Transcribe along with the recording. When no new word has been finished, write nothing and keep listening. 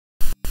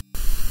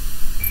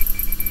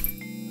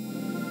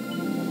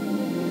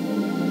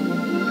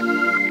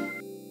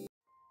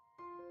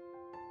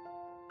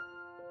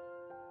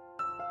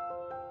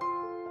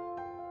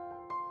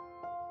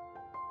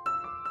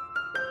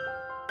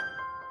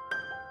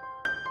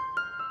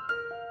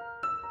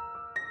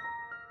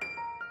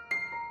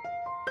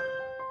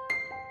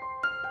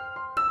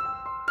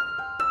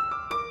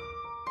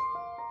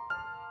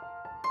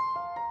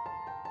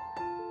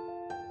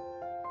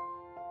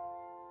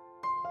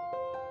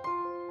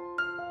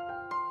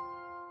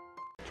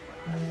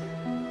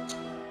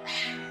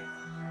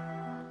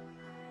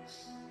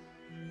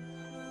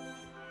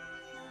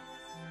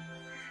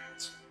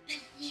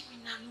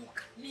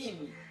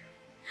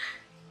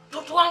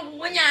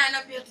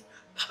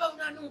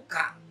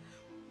nanuka.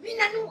 Mimi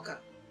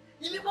nanuka.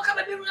 Nimekuwa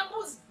kama bibi na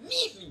mbuzi.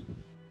 Mimi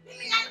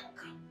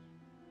nanuka.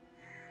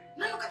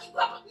 Nanuka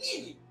kikwapa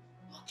mimi.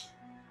 Okay.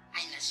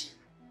 Haina shida.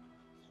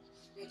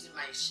 Yote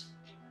maisha.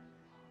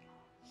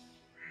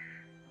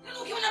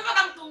 Ukiona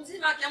mpaka mtu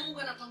mzima haki ya Mungu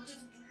anatamkia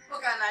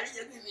mpaka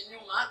analia mimi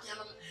nyuma haki ya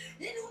mama.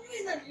 Yaani unajua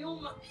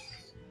inaniuma.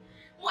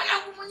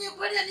 Mwanangu mwenyewe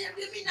kweli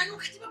aniambia mimi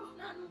nanuka sababu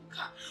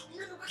nanuka.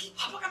 Unanuka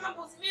kikwapa kama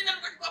mbuzi. Mimi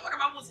nanuka kikwapa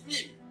kama mbuzi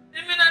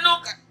mimi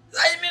nanuka.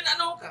 Sasa mimi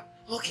nanuka.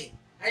 Okay.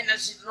 Haina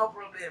shida, no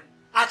problem.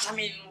 Acha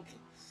mimi ninuke.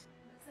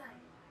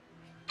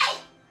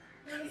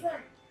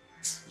 Mzai.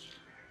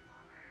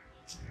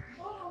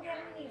 Mbona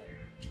ungeamini?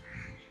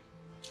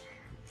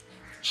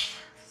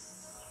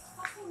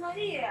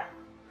 Unalia.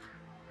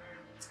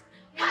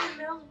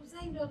 Mume wangu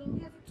Zai ndio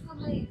anaongea vitu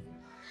kama hivi.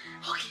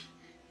 Okay.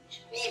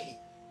 Mimi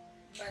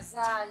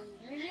Bazai.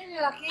 Ni nini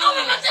lakini?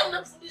 Mama Zai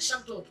unamfundisha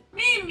mtoto.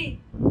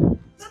 Mimi.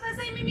 Sasa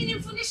Zai mimi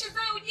nimfundishe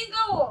Zai ujinga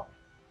huo?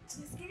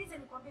 Nisikilize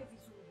nikwambie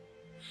vizuri.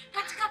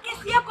 Katika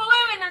kesi yako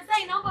wewe na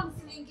Zai naomba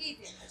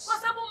msiniingize. Kwa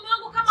sababu mume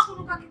wangu kama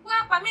kunuka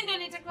kikwapa mimi ndio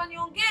nitakiwa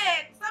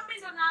niongee. Kwa sababu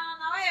ndio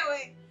na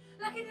wewe.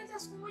 Lakini hata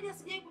siku moja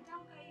sijai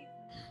kutamka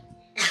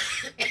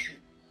hivi.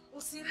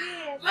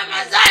 Usilie.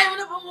 Mama Zai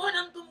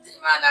unapomuona mtu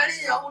mzima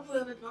analia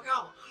ujue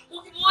amepakao.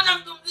 Ukimuona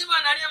mtu mzima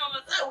analia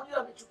Mama Zai ujue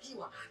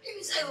amechukiwa.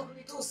 Mimi Zai wa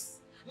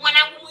kunitusi.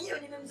 Mwanangu mwenyewe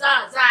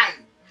nimemzaa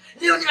Zai.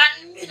 Leo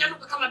mimi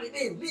nanuka kama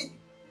beberu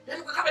mimi.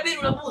 Nanuka kama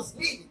beberu la mbuzi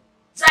mimi.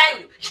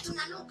 Zai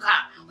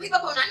tunanuka. Wewe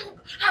baba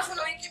unanuka. Alafu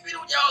na wiki mbili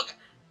hujaoga.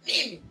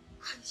 Mimi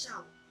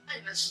alishauri.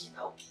 Haina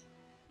shida okay.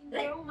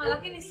 Ndio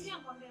lakini sija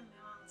nikwambia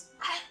mume wangu.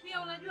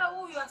 Pia unajua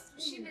huyu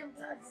asishinde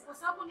nguvu kwa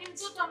sababu ni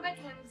mtoto ambaye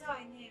tunamzaa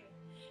wenyewe.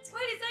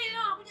 Kweli Zai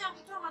leo anakuja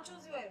kutoa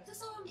machozi wewe.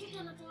 Sasa wewe mtoto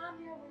anatoa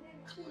wapi wewe mwenyewe?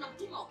 Kama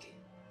unamtuma okay.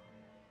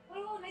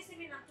 Wewe unahisi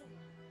mimi natuma.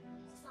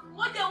 Sasa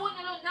ngoja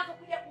uone leo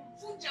ninapokuja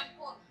kumvunja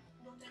mkono.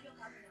 Ndio utajua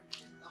kama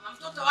mimi. Kama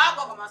mtoto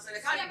wako kama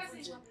serikali.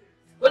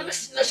 Wewe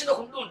nimeshinda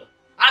kumdunda.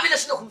 Mimi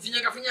nashinda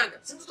kumfinyaga.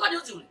 Si mtoto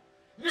ajuzi yule.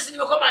 Mimi si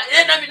nimekoma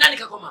yeye nami nani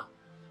kakoma.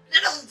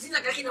 Nenda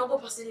kumfinyaga lakini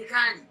naogopa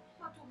serikali.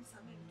 Watu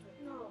msamee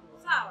mtoto. No.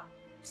 Sawa.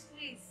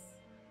 Please.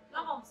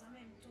 Naomba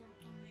msamee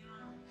mtoto mume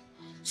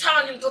wangu.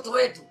 Sawa ni mtoto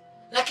wetu.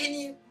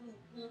 Lakini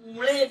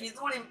mlee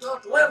vizuri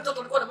mtoto. Wewe mtoto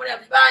ulikuwa unamlea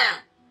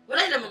vibaya.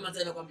 Wewe na Mama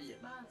Zai nakwambia.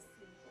 Basi,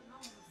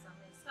 naomba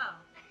msamee. Sawa.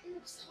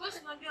 Wewe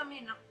unajua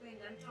mimi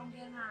nakupenda.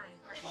 Nitaongea naye.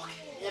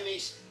 Okay.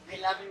 Yameisha. I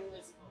love you.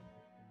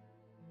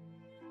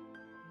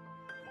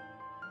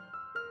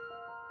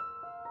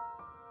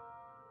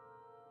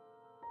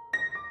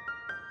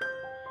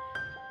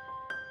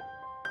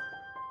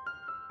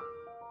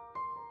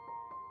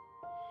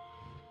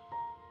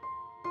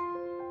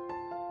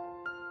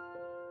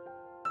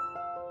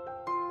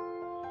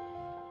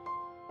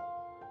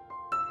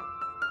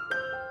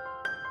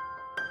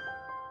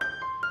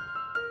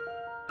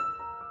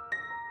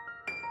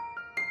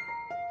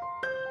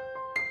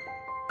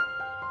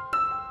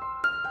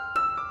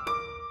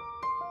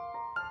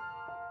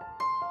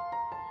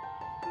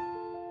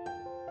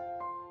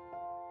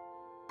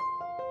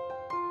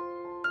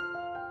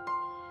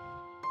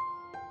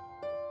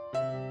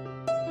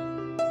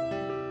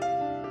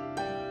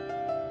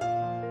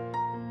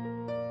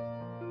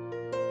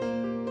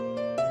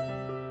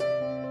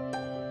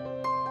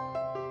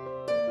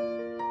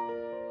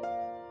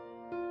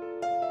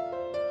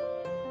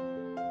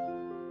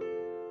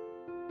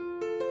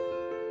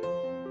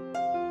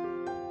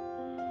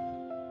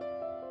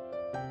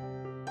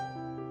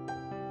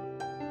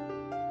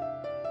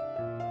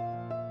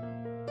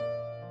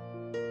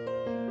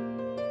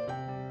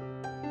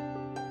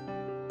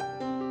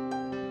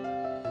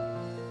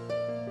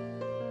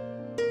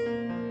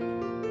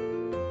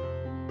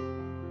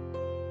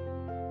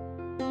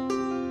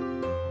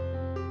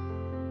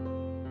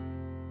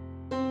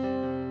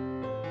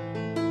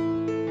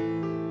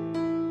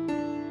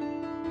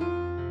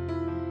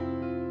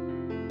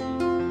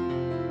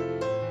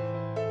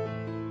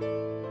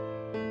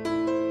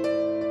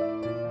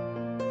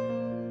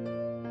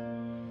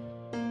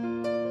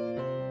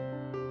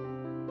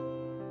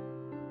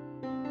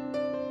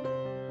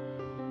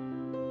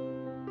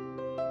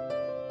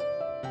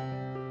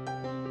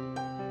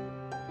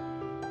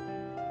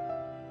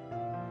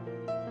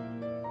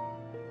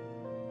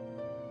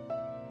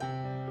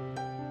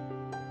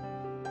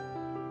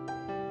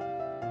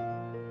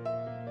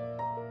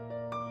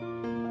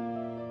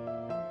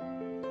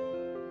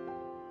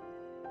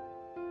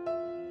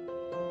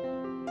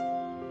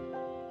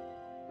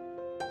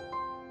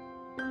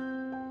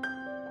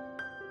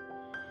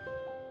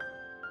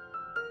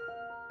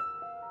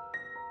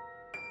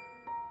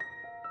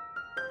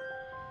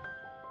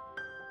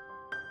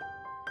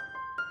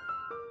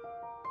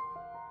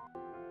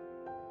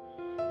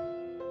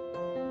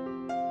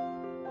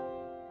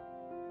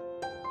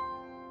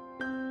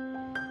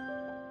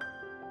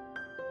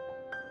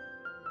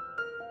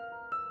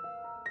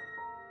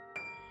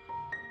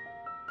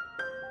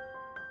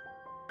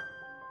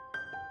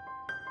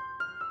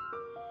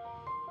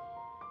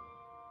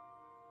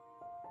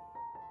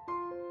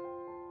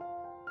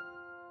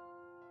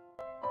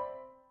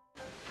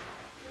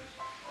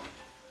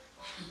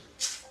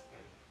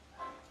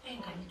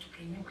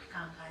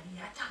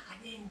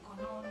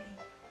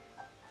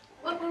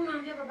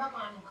 babako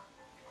ananuka?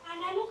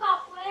 Ananuka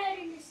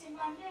kweli,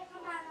 nisimwambie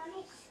kama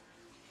ananuka.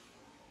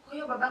 Kwa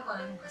hiyo babako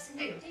ananuka, si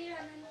ndio? Ndio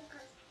ananuka.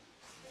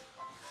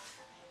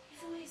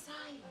 Hivi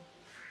sai.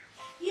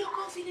 Hiyo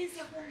confidence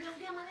ya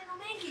kuongea maneno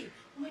mengi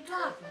umetoa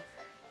wapi?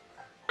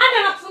 Nani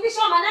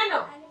anakufundisha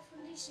maneno?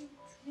 Anifundishi.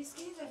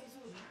 Nisikilize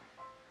vizuri.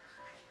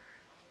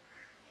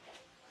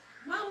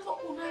 Mambo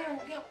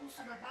unayoongea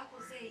kuhusu babako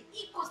Zai,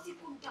 iko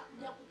siku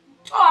nitakuja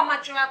kukutoa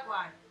macho yako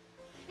haya.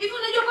 Hivi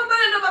unajua kwamba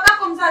wewe ndio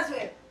babako mzazi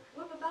wewe?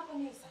 Wewe babako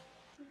ni Isa.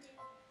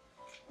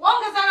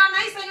 Ungezaliwa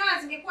na Isa nyola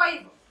zingekuwa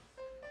hivyo.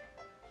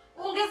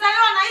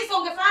 Ungezaliwa na Isa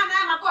ungefanana na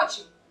haya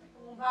makochi.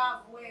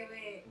 Mbavu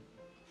wewe.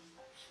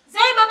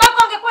 Zai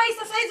babako angekuwa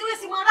Isa sasa hizi wewe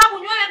si Mwarabu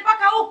nywele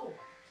mpaka huku.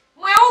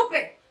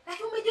 Mweupe.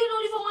 Lakini umejiona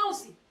ulivyo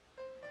mweusi.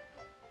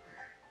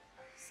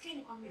 Sikia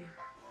nikwambie.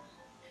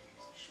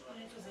 Shua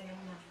letu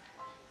Zainabu.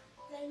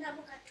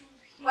 Zainabu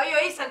Katumbi. Kwa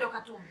hiyo Isa ndio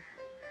Katumbi.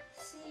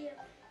 Sio.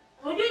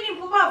 Unajua ni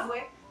mpumbavu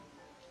eh?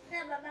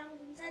 Na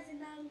babangu mzazi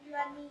na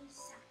mjua ni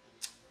Isa.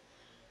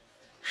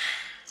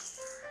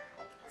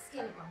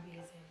 Sikia nikwambie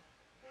Zai.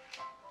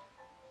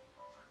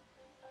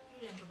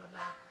 Yule ndio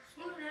babako.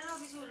 Yule unaelewa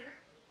vizuri.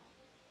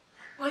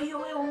 Kwa hiyo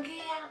wewe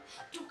ongea,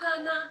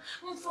 tukana,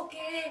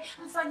 mfokee,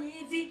 mfanye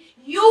hivi.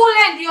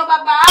 Yule ndio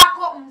baba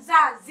yako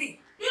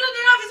mzazi. Yule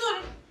unaelewa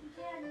vizuri?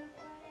 Ndio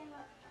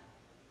nakuelewa.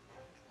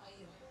 Kwa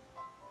hiyo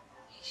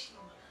heshima.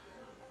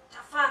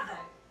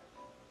 Tafadhali.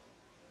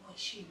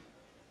 Heshima.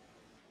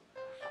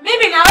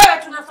 Mimi na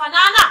wewe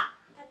tunafanana?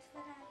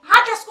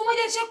 Hata siku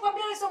moja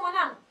nishakwambia wewe sio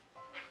mwanangu.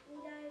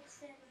 Ndio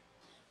kusema.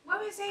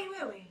 Wewe Zai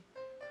wewe.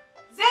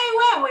 Zai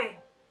wewe.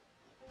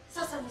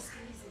 Sasa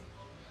nisikilize.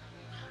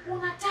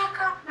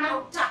 Unataka na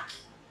utaki.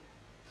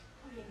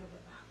 Huyo ndio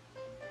baba.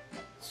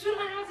 Sio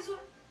unaelewa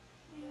vizuri?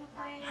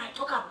 Hai,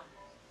 toka hapa.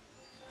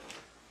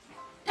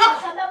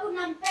 Kwa sababu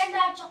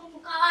nampenda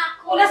chakumuka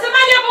wako.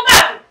 Unasemaje hapo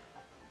baba?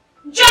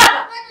 Njoo.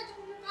 Nampenda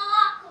chakumuka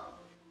wako.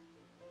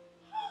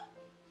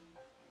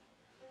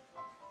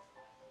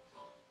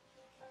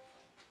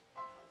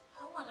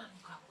 Hawana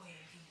nuka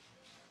kweli.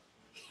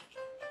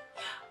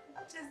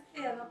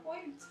 Uchezea na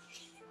point.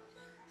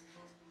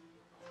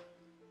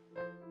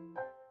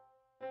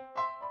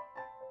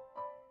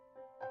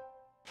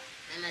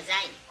 Mama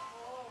Zai,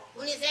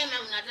 ulisema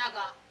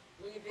unataka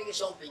unipige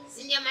shopping,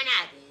 si ndio maana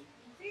yake?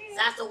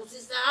 Sasa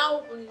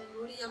usisahau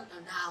kuninunulia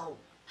mtandao.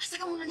 Sasa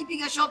kama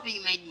unanipiga shopping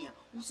my dear,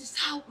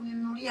 usisahau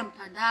kuninunulia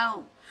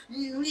mtandao.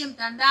 Ninunulie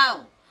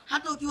mtandao.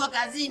 Hata ukiwa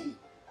kazini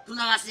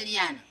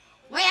tunawasiliana.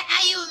 Where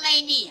are you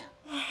my dear?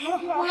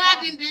 Uko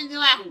wapi mpenzi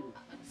wangu?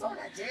 Sasa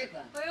unacheka.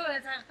 Kwa hiyo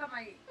unataka kama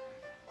hii.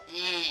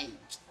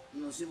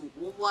 Ni simu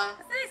kubwa.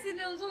 Sasa hii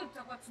ndio nzuri,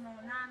 tutakuwa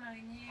tunaonana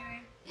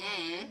wenyewe.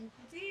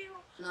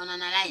 Ndio.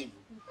 Tunaonana live.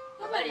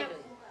 Kama leo.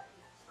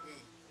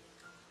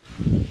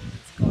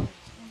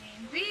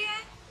 Niambie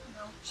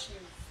na ucheze.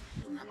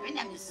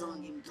 Unapenda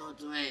misongi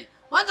mtoto wewe.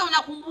 Kwanza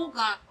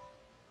unakumbuka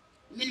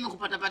mimi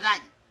nimekupata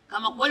pataje?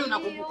 Kama kweli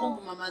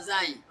unakumbukumbu mama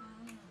Zai.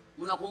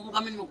 Unakumbuka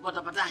mimi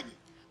nimekupata pataje?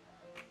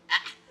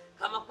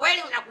 Kama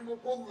kweli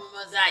unakumbukumbu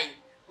mama Zai,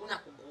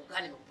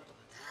 unakumbuka nimekupata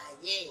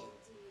pataje?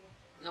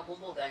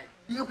 Unakumbuka?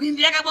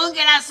 Nimekuimbiaga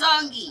bonge la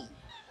songi.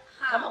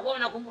 Kama kweli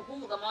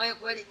unakumbukumbu kama wewe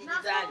kweli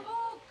dijitali.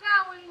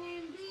 Nakumbuka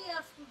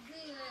uliniambia siku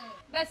zile.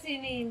 Basi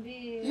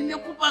niambie.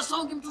 Nimekupa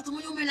songi mtoto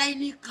mwenye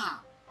umelainika.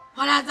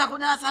 Kwa ladha kwa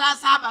darasa la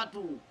 7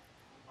 tu.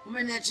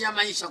 Umeniachia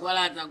maisha kwa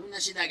ladha,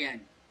 kuna shida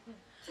gani?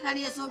 Sasa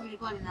ile songi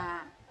ilikuwa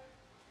naimbaje?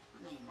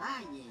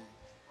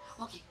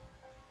 Okay.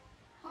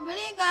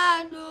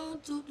 Obrigado,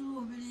 tudo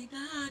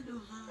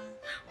obrigado.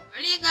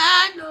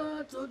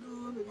 Obrigado,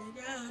 tudo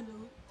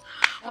obrigado.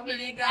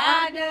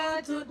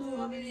 Obrigado,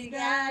 tudo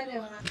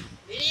obrigado.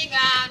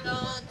 Obrigado,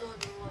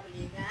 tudo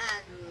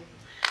obrigado.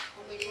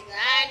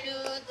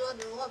 Obrigado,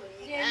 tudo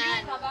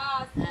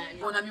obrigado.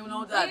 Mbona mimi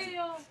unaozaje?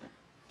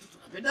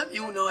 Tunapenda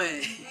miuno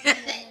wewe.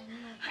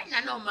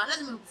 Haina noma,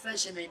 lazima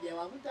nikufreshe media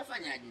wangu.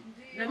 Utafanyaje?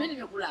 Na mimi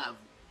nimekulavu.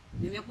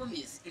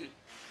 Nimekumisi.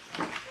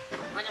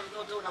 Maana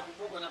mtoto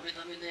unakumbuka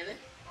unapenda milele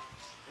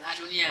la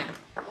duniani.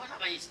 Mbona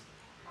maisha?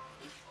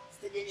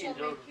 Sije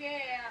ndio.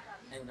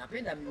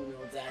 Unapenda mimi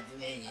unaozaje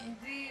wewe?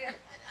 Ndio.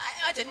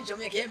 Acha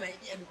nichomeke hema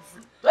idea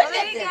nikufuta.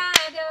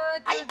 Obrigado,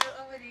 tudo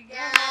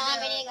obrigado.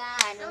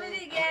 Obrigado.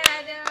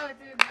 Obrigado,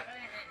 tudo.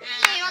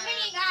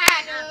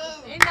 Obrigado.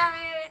 Ainda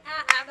me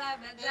baba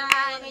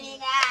Zai.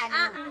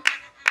 Obrigado.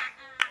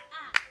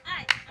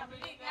 Ai,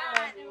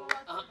 obrigado.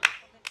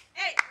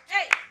 Ei,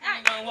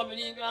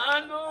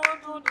 Obrigado,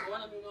 tudo.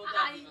 Wana mimi ai,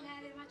 unaozaje?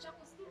 nale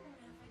machako siku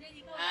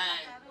unafanyaje kama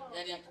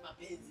Yaani ya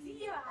kimapenzi.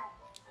 Ndio.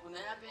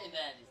 Unayapenda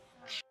yani.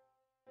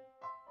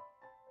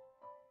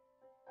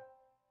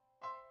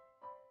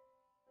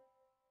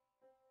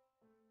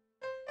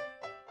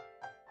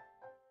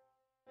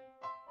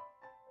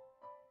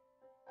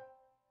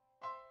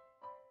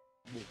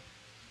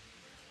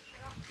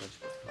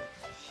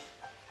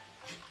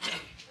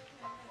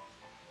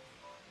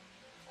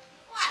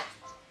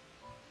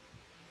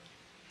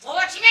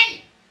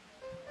 Watchman!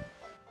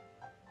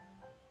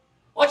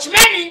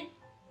 Watchman!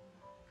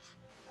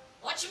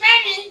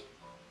 Watchman!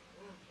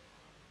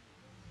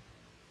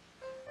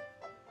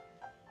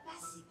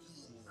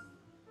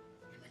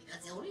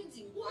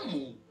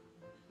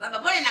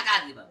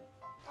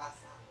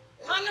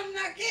 Maana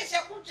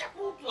mnakesha kucha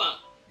kutwa.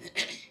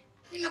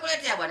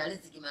 Nimekuletea bwana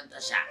riziki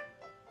mantasha.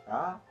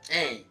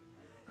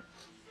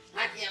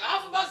 Haki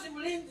alafu basi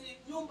mlinzi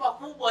nyumba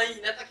kubwa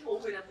hii natakiwa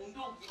uwe na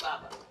bunduki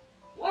baba.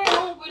 Wewe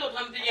Mungu hilo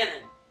utampigia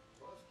nani?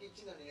 Wafikiri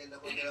China nilienda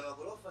kuangalia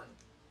magorofa ni.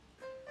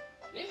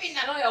 Mimi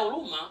nina roho ya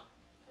huruma.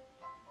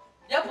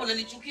 Japo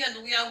unanichukia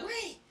ndugu yangu.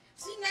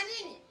 Sina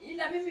nini?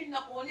 Ila mimi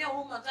ninakuonea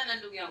huruma sana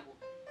ndugu yangu.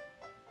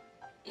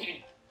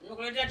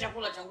 Nimekuletea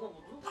chakula cha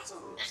nguvu tu.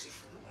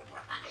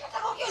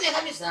 Nataka ukione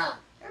kabisa.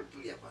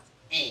 Tulia kwanza.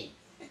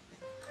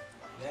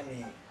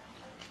 Yaani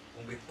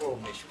ungekuwa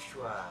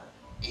umeshushwa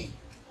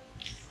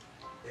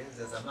enzi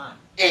za zamani.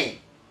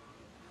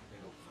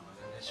 Ndio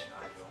kufananisha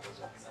na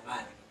viongozi wa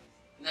zamani.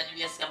 Na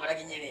Julius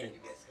Kambarage Nyerere.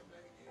 Julius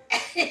Kambarage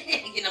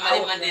Nyerere. Kina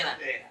Mwalimu Mandela.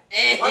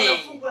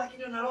 Wanafunga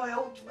lakini wana roho ya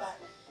utu bana.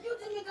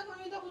 Yote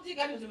nimetoka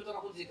kuzika, ndio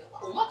nimetoka kuzika.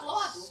 Umatu wa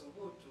watu.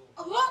 Subutu.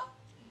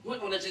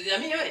 Wewe unachezea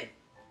mimi wewe?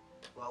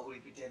 Kwa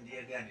ulipitia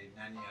ndia gani?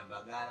 Nani ya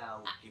Mbagala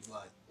au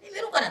Kibwazi?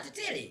 Nimeruka na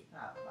tetele.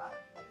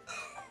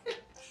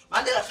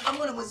 Mandela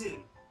tunamuona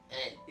mwezili.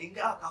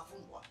 Ingawa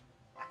kafungwa.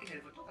 Lakini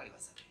alipotoka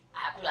aliwasamehe.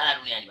 Kulala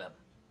duniani baba.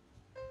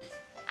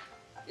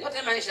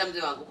 Yote maisha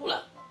mzee wangu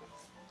kula.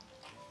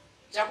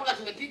 Chakula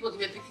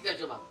kimepikika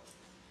tu baba.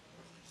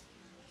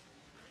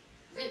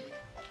 Vipi?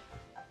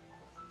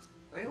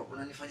 Wewe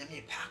unanifanya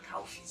mimi paka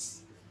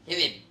ofisi.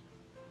 Vipi?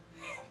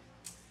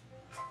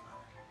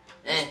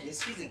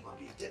 Nisikize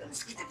nikwambie. Tena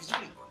nisikize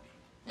vizuri nikwambie.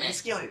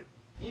 Unasikia wewe?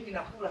 Mimi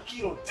nakula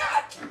kilo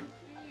 3.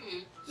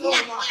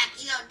 Nakula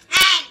kilo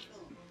 3.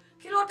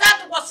 Kilo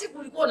 3 kwa siku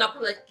ulikuwa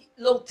unakula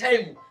long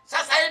time.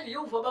 Sasa hivi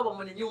yupo baba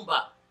mwenye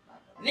nyumba.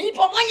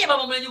 Nipo mwenye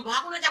baba mwenye nyumba.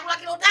 Hakuna chakula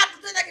kilo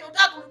 3 tena kilo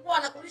 3 ulikuwa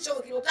unakulisha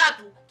kilo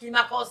 3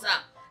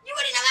 kimakosa.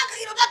 Jua linawaka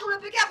kilo 3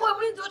 unapekea kwa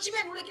mlinzi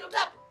Ochimeni ule kilo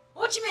 3.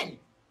 Ochimeni.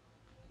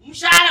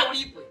 Mshahara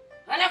ulipwe.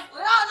 Halafu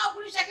wewe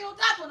unakulisha kilo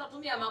 3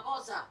 unatumia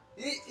makosa.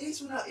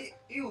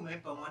 Hii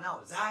umempa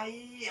mwanao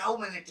Zai au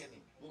umeniletea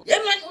mimi?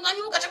 Yaani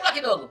unanyuka chakula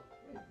kidogo.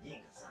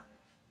 Mjinga sana.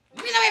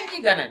 Mimi na wewe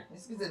mjinga nani?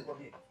 Nisikize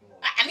nikwambie.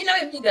 Mimi na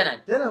wewe mjinga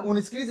nani? Tena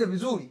unisikilize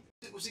vizuri.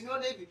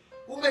 Usinione hivi.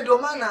 Kumbe ndio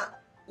maana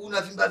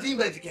unavimba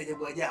vimba hivi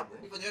kiajabu ajabu.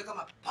 Nifanye wewe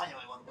kama panya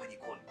wale wa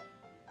jikoni.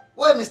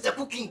 Wewe Mr.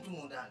 Cooking tu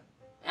ndani.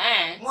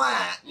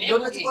 Mwaya, ndio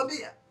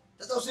nachokwambia.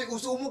 Sasa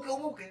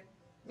usiumuke.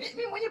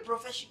 Mimi mwenye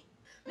profession.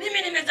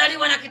 Mimi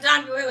nimezaliwa na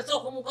kitambi, wewe sio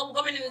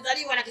kumuka mimi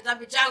nimezaliwa na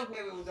kitambi changu.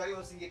 Wewe uzaliwa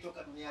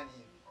usingetoka duniani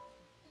hivi.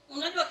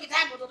 Unajua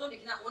kitambi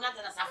utotoni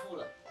unaanza na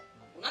safura.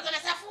 Unaanza na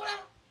safura?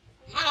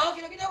 Mara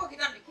wewe kidogo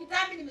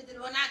kitambi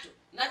nimezaliwa nacho.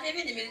 Na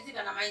hivi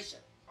nimeridhika na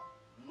maisha.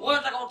 Wewe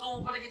unataka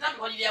upate kitambi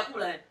kwa ajili ya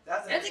kula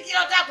eti kilo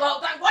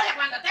 3 ngoja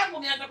kwanza tangu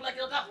umeanza kula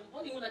kilo 3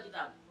 mbona una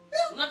kitambi?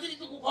 Unazidi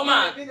tu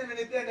kukomaa. Mimi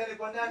nimependa ndani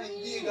kwa ndani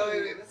mjinga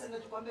wewe. Sasa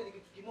ninachokuambia ni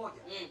kitu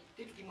kimoja.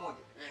 Kitu kimoja.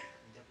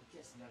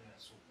 Nitakutia sindano ya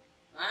sumu.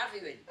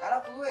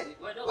 Alafu wewe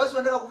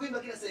unataka kuvimba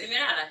kila sehemu.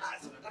 Nimelala.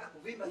 Unataka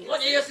kuvimba kila.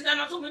 Ngoja hiyo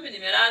sindano tu mimi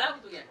nimelala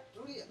kitu gani?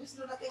 Tulia, mimi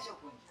ndio nakesha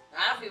huko.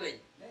 Alafu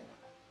wewe.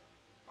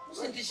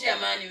 Usitishie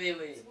amani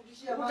wewe.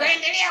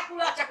 Utaendelea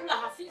kula chakula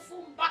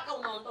hafifu mpaka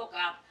unaondoka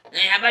hapa.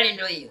 Habari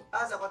ndio hiyo.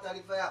 Sasa kwa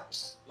taarifa yako.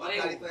 Wewe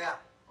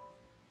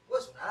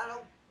unalala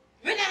huko.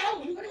 Mimi nalala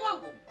huko nyumbani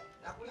mwangu.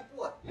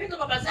 Nakulipua. Mimi ndo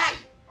baba Zai.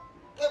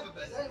 Wewe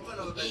baba Zai mbona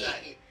baba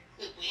Zai?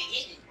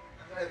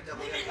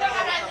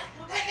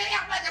 Utaendelea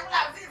kula chakula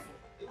hafifu.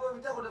 Hivyo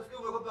vitako nafikiri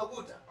umekopa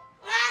kuta.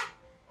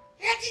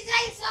 Eti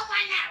Zai sio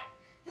mwanao.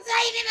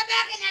 Zai ni baba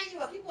yake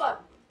anajua kipo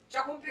wapi?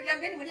 Cha kumpikia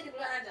mgeni mwenyewe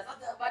kula nje.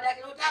 Sasa baada ya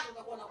kilo 3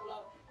 utakuwa unakula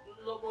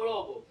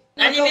robo.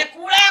 Na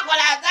nimekula kwa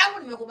la zangu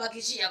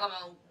nimekubakishia kama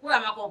kula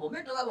makombo.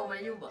 Mimi ndo baba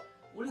mwenye nyumba.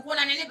 Ulikuwa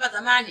unanilipa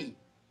zamani.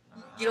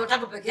 Kilo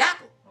 3 peke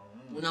yako.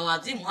 Una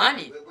wazimu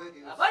hani?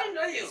 Habari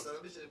ndio hiyo.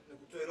 Sababisha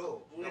nikutoe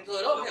roho.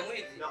 Unitoe roho ya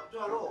mwezi.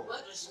 Nakutoa roho.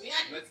 Wewe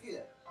tushimiane.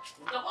 Unasikia?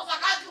 Utakosa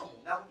kazi huko.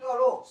 Nakutoa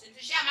roho.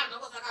 Sitishia mali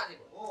utakosa kazi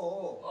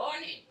huko.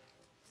 Oni.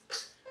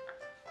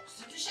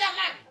 Sitishia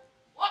mali.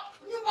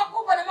 Nyumba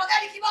kubwa na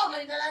magari kibao na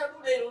linalo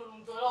dude hilo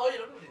mtoro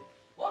hilo dude.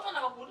 Watu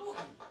na mabunduki.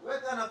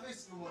 Weka na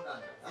fisi huko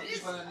ndani.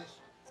 Akifananisha.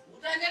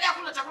 Utaendelea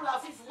kula chakula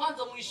hafifu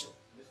mwanzo mwisho.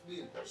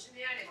 Bismillah.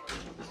 Tushimiane.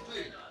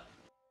 Bismillah.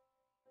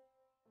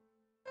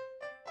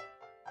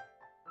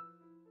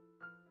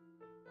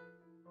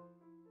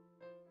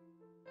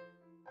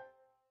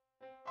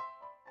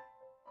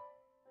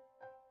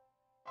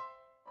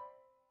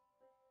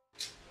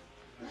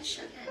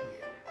 Maisha gani?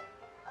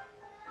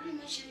 Hii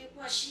maisha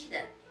imekuwa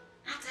shida.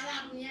 Hata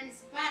la duniani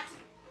sipati.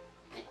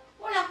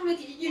 Wala kule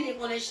kijijini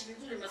nilikuwa naishi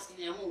vizuri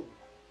maskini ya Mungu.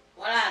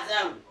 Wala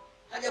zangu.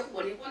 Haja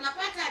kubwa nilikuwa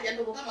napata, haja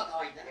ndogo kama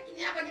kawaida.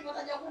 Lakini hapa nilipata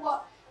haja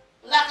kubwa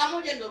laka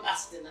moja ndio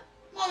basi tena.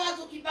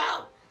 Mawazo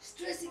kibao.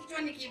 Stress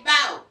kichwani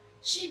kibao.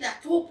 Shida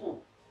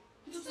tupu.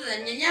 Mtoto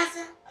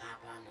ananyanyasa?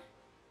 Hapana.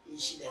 Hii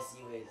shida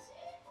siwezi.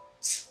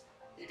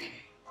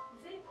 Vipi?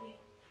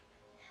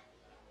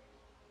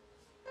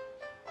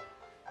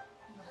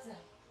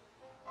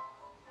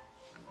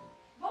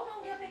 Mbona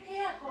ongea peke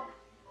yako?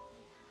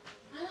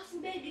 Alafu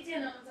baby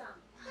tena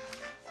mzangu.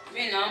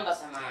 Mimi naomba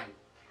samahani.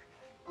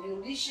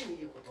 Nirudishe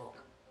nilikotoka.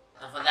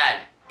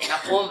 Tafadhali.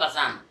 Nakuomba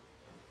sana.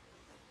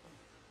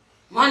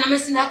 Maana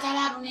mimi sina hata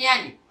raha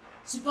duniani.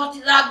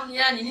 Sipati raha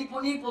duniani,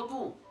 nipo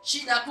tu.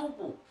 Shida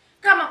tupu.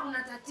 Kama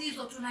kuna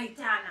tatizo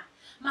tunaitana.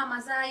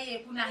 Mama Zai,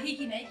 kuna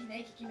hiki na hiki na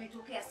hiki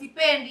kimetokea,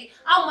 sipendi.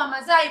 Au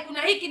mama Zai,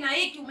 kuna hiki na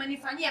hiki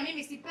umenifanyia,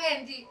 mimi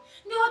sipendi.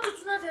 Ndio watu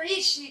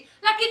tunavyoishi.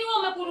 Lakini wewe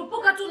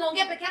umekurupuka tu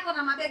unaongea peke yako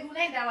na mabegi,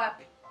 unaenda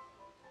wapi?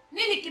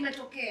 Nini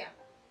kimetokea?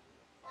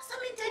 Sasa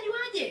mimi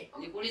nitajuaje?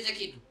 Nikuulize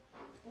kitu.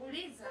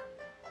 Uliza.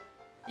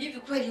 Hivi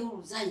kweli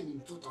huyu Zai ni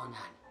mtoto wa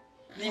nani?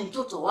 Ni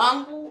mtoto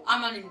wangu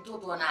ama ni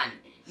mtoto wa nani?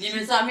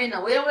 Nimezaa mimi na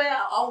wewe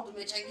au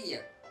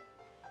tumechangia?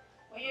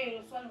 Kwa hiyo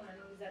hilo swali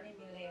unaniuliza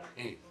mimi leo.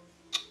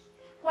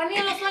 Kwa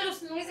nini hilo swali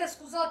usiniulize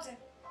siku zote?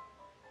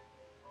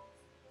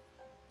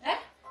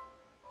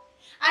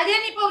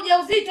 Aliyenipa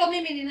ujauzito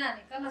mimi ni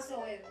nani kama sio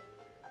wewe?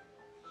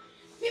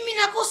 Mimi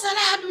nakosa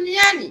raha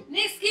duniani.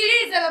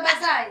 Nisikilize baba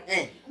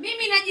Zai.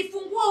 Mimi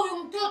najifungua huyu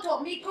mtoto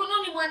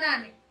mikononi mwa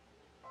nani?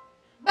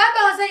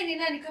 Baba wa Zai ni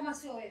nani kama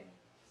sio wewe?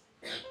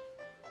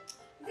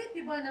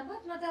 Vipi bwana, mbona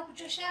tunataka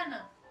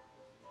kuchoshana?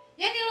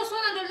 Yaani hilo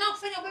swala ndio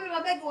linalokufanya ubebe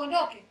mabegi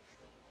uondoke?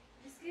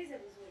 Nisikilize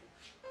vizuri.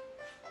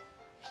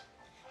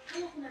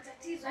 Kama kuna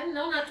tatizo, yaani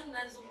naona tu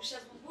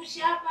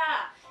unazungusha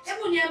hapa.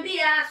 Hebu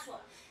niambie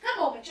haswa.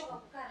 Kama umechoka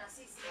kukaa na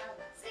sisi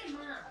baba,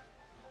 sema.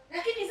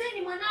 Lakini Zai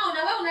ni mwanao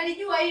na wewe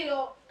unalijua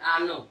hilo.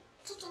 No.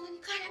 Mtoto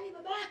ananikana mimi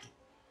baba yake.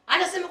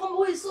 Anasema kwamba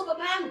wewe sio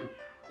baba yangu.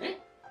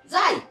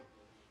 Zai.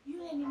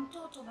 Yule ni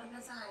mtoto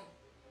baba Zai.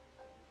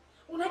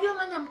 Unajua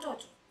maana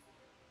mtoto?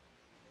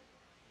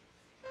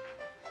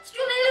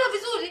 Sijui unaelewa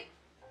vizuri?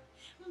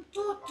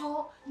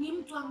 Mtoto ni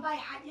mtu ambaye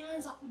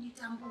hajaanza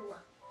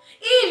kujitambua.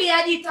 Ili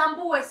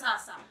ajitambue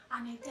sasa,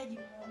 anahitaji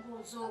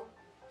mwongozo.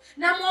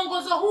 Na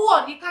mwongozo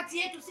huo ni kati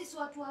yetu sisi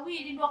watu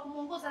wawili ndio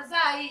kumuongoza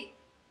Zai.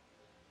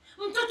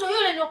 Mtoto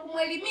yule ndio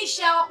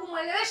kumuelimisha, wa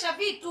kumuelewesha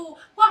vitu,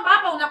 kwamba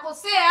hapa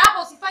unakosea,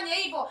 hapa usifanye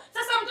hivyo.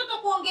 Sasa mtoto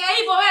kuongea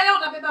hivyo, wewe leo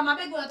unabeba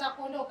mabegi unataka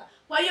kuondoka.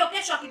 Kwa hiyo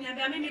kesho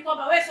akiniambia mimi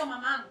kwamba wewe sio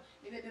mamangu,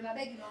 nibebe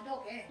mabegi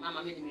niondoke.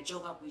 Mama mimi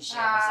nimechoka kuishi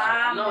hapa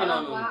sana.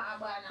 No.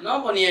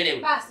 Naomba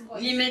nielewe.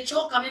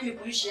 Nimechoka mimi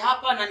kuishi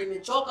hapa na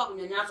nimechoka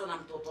kunyanyaswa na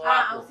mtoto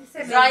wako.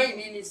 Zai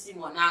mimi si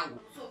mwanangu.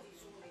 Sio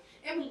vizuri.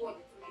 Hebu ngoja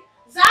tulie.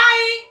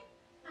 Zai!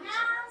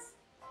 Yes.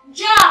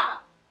 Njoo.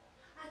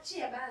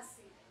 Achia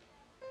basi.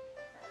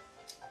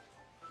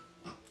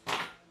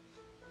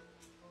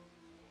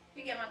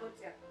 Piga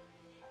magoti hapo.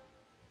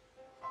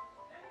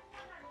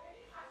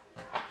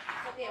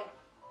 Sogea.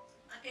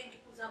 Akengi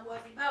kuzabua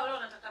vibao leo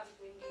nataka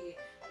vikuingie.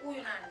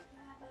 Huyu nani?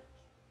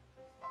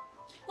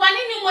 Kwa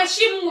nini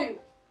mheshimu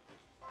huyu?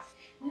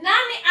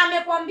 Nani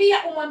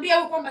amekwambia umwambie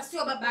huyu kwamba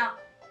sio babako?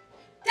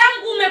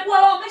 Tangu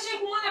umekuwa wewe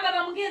umeshakumwona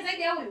baba mwingine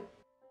zaidi ya huyu?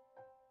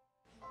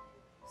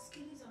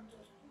 Sikiliza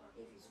mtoto,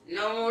 mwambie vizuri.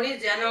 Na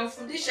muulize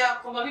anamfundisha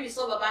kwamba mimi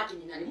sio babake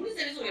ni nani?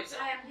 Muulize vizuri kabisa.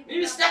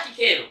 Mimi sitaki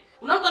kero.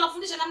 Kuna mtu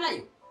anafundisha namna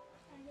hiyo?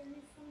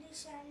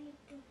 Hajanifundisha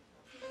vitu.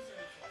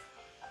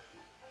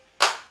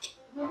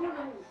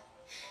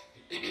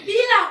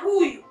 Bila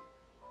huyu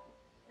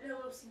leo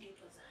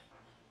usingeitwa Zai.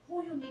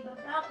 Huyu ni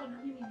babako na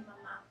mimi ni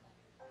mamako.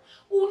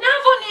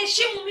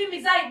 Unavyoniheshimu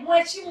mimi Zai,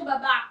 mheshimu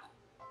babako.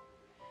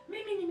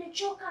 Mimi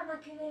nimechoka na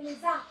kelele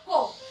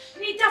zako.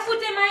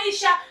 Nitafute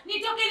maisha,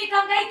 nitoke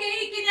nikangaike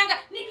hiki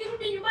nyanga.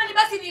 Nikirudi nyumbani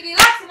basi ni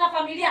relax na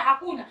familia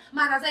hakuna.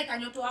 Mara Zai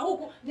kanyotoa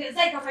huku,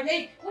 Zai kafanya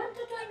hivi. Wewe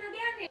mtoto aina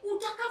gani?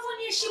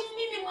 Utakavyoniheshimu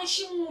mimi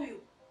mheshimu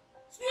huyu.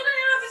 Sijui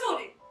unanielewa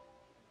vizuri?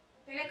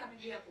 Peleka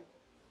bibi yako.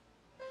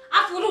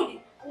 Afu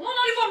rudi.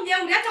 Umeona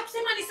ulivyomjeuri hata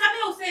kusema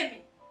nisamee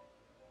useme.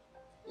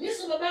 Mimi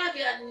sio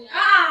babake.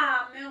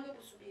 Mmeonge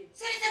kusubiri.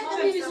 Sasa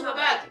mimi sio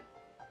babake.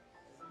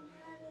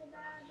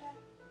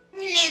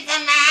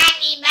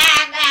 Nisamahani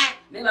baba.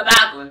 Mimi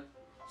babako.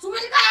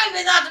 Sumenikana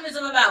wewe mzaa tu mimi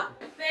sio babako.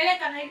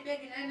 Peleka na ile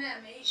begi naye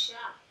ameisha.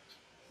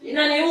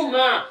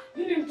 Inaniuma.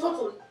 Mimi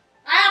mtoto.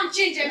 Haya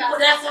mchinje basi.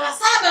 Darasa la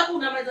 7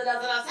 kuna meza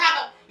darasa la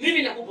 7.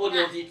 Mimi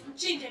nakuponya vitu.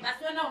 Mchinje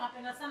basi wewe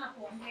unapenda sana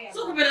kuongea.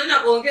 Sio kupenda sana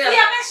kuongea. Si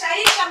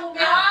ameshaisha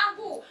mume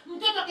wangu.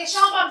 Mtoto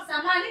keshaomba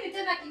msamaha nini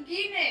tena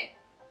kingine?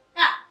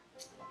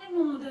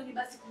 Hebu ndani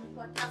basi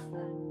kumekuwa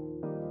tafu.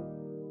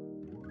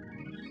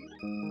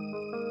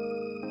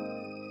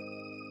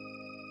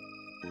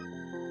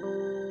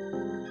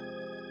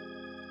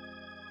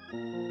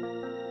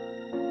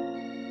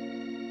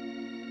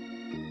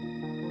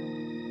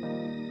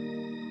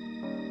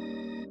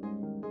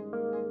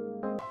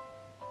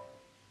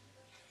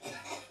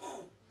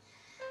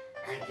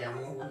 Ya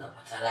Mungu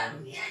napata raha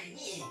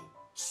duniani.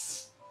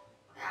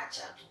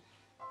 Acha tu.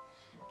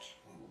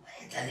 Mungu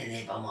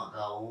atanilipa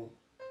mwaka huu.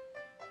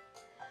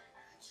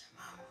 Acha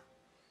mama.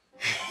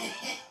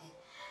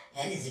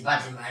 Yaani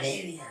sipati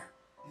malaria.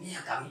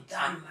 Miaka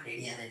 5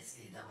 malaria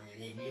naisikiza kwenye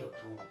redio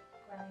tu.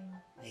 Kwa nini?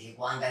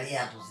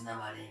 Nikikuangalia tu sina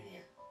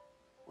malaria.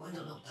 Wewe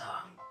ndo daktari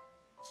wangu.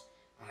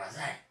 Mama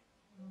Zai.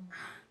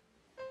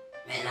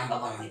 Mimi naomba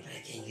bwana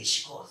unipeleke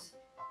English course.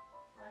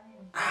 Kwa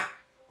nini?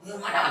 Huyo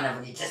mwana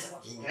ananitesa kwa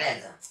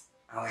Kiingereza.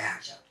 Awe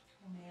acha.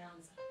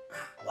 Umeanza.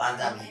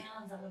 Kwanza mimi.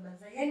 Umeanza baba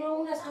Zai. Yaani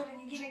una story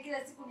nyingine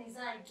kila siku ni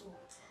Zai tu.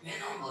 Mimi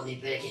naomba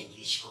unipeleke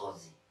English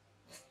course.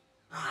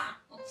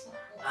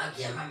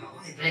 Haki ya mama,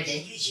 unipeleke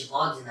English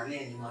kozi na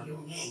mimi ni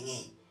mwalimu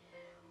ngenge.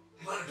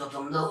 Mbona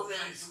mtoto mdogo mimi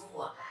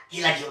ananisumbua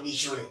kila kirudi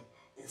shule.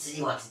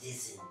 See what it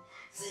is.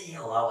 See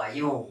how are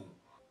you?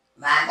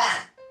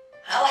 Baba,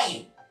 how are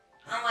you?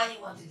 How are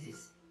you? What it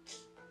is?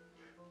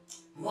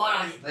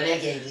 Mbona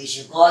unipeleke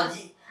English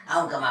kozi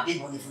au kama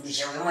pipo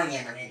nifundishe wewe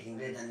mwenyewe na mimi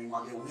Kiingereza ni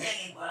mwage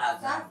ngenge kwa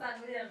lazima. Sasa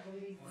ngoja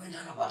nikuulize. Wewe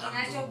ndio unapata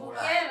mtu.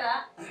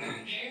 Kinachokukera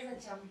Kiingereza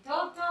cha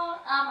mtoto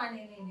ama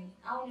ni nini?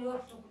 Au ni wewe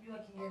kutokujua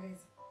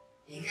Kiingereza?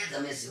 Kiingereza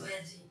mimi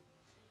siwezi.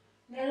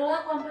 Neno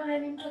lako ambalo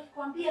ni mtu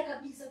akikwambia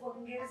kabisa kwa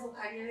Kiingereza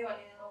ukalielewa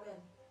ni neno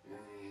gani?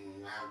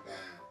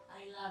 Labda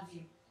I love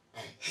you.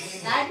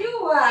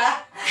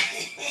 Najua.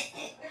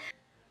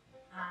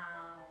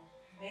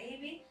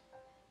 Baby.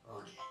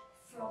 Okay.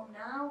 From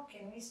now,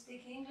 can we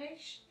speak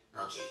English?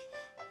 Okay.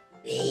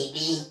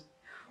 Baby,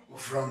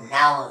 from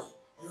now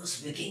you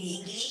speaking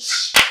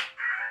English?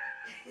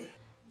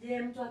 Je,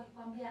 mtu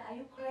akikwambia are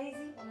you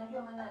crazy?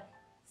 Unajua maana yake?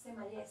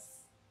 Sema yes.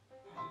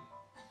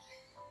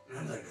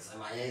 Ndio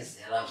nikasema yes,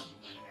 alafu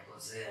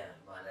nimekosea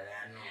badala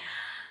ya no.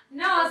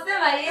 No,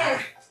 sema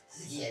yes.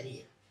 Sikia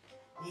dia.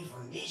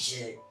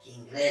 Nifundishe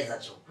Kiingereza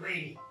cha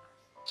kweli.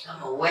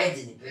 Kama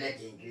uwezi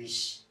nipeleke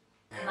English.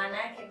 Maana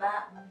yake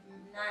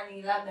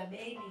nani labda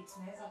baby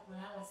tunaweza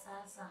kulala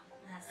sasa.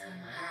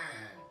 Nasema.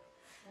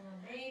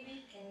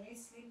 Baby, can we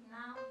sleep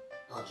now?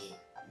 Okay.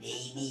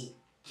 Baby,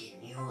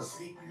 can you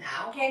sleep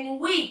now? Can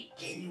we?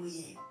 Can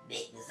we?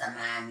 Baby,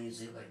 samahani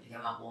usiku kupiga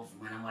makofi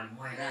maana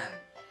mwalimu wewe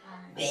naye.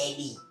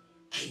 Baby,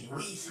 can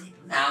we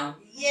sleep now?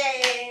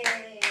 Yay!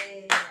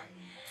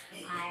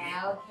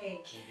 Okay.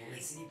 Can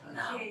we sleep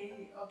now?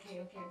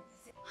 Okay.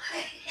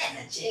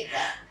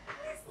 Anacheka.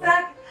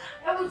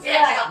 Hebu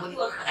Nataka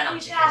kujua kama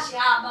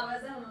anacheka. Baba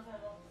zangu wanafanya.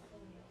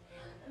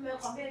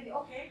 Nimekwambia hivi,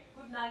 okay,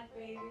 good night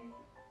baby.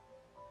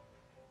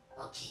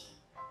 Okay.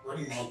 Good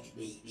night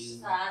baby.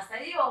 Sasa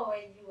hiyo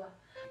unajua.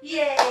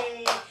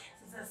 Yay!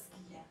 Sasa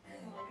sikia.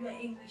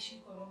 Unajua English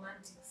iko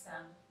romantic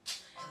sana.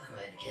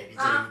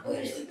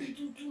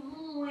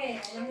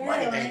 Tutumue.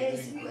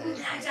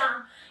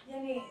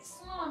 Yani,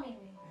 sio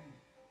mimi.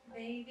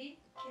 Baby,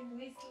 can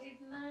we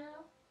sleep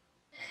now?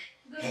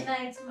 Good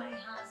night, my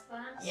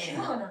husband.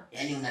 Unaona?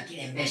 Yani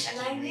unakilembesha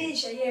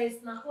Lainisha,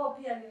 yes, na kwa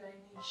pia ni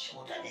lainisha.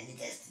 Utadeni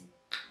test.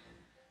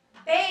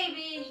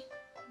 Baby,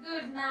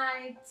 good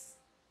night.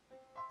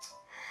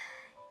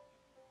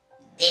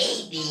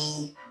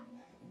 Baby,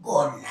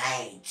 good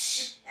night.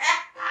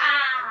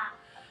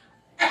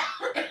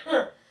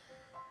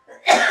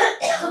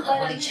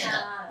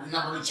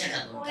 Unaponicheka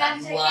tu.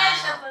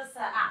 Unachekesha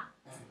sasa.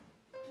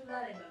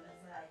 Tulale baba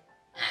zai.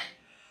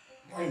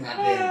 Mbona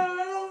mapema?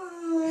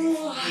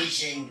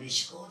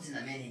 English codes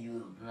na mimi nijue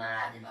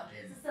tunalaje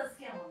mapema. Sasa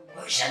sikia mwambie.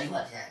 Wewe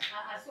ushajua tayari.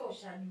 Sio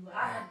ushajua.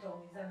 Hata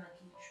tutaongezana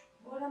kichwa.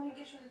 Bora mimi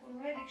kesho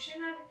nikununulie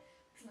dictionary.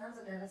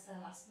 Tunaanza darasa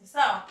rasmi.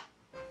 Sawa?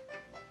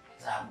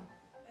 Sawa.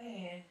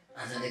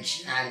 Anza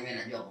dictionary mimi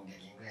najua kuongea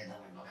Kiingereza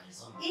mpaka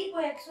nisome.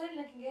 Ipo ya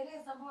Kiswahili na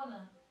Kiingereza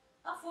mbona?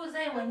 Afu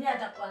zai mwenyewe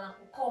atakuwa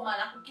anakukoma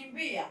na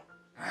kukimbia.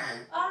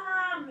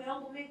 Mume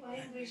wangu mimi kwa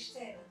English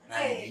tena.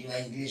 Najua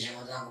English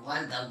mwanangu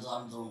kwani tamtoa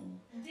mzungu.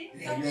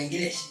 Najua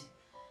English.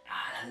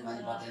 Lazima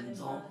nipate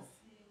mzungu.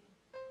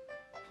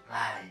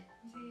 Pale.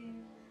 Ndio.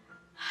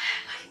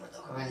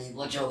 Kama ni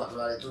ngochoka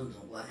tulale tu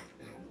mzungu wake.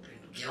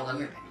 Pindukia kama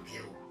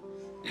pindukia huko.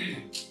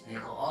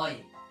 Niko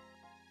hoi.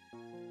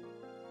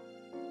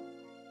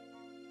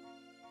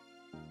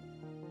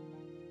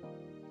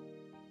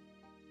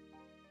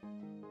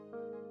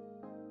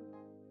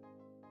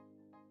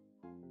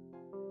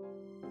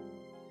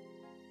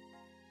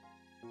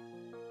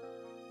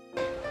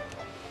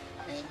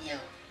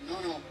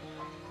 No.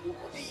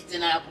 Uko bizi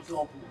na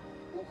laptop.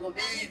 Uko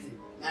bizi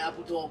na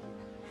laptop.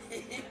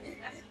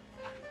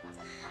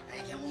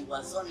 Acha Mungu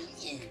asoni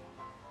yeye.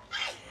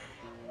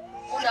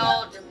 Muda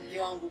wote mke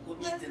wangu uko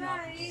bizi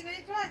na.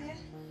 Inaitwaje?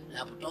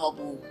 Laptop.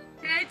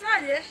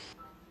 Inaitwaje?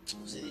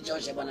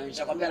 Usinichoshe bwana,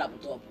 nishakwambia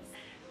laptop.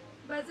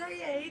 Bazai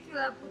haitwi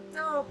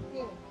laptop.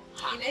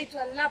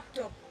 Inaitwa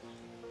laptop.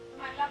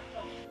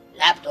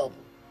 Laptop.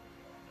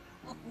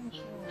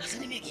 Sasa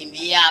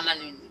nimekimbia ama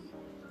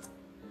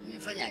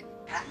nimefanyaje?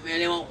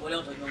 Umeelewa uko leo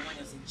utajua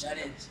mmoja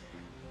usichallenge.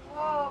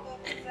 Baba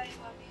Bazai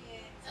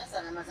mwambie.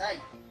 Sasa na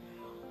Masai.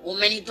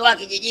 Umenitoa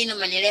kijijini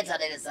umenileta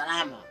Dar es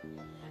Salaam.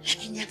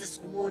 Lakini hata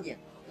siku moja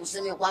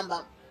useme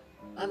kwamba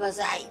Baba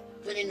Zai,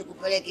 twende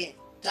nikupeleke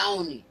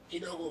town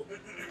kidogo.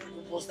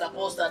 Posta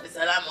Dar es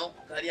Salaam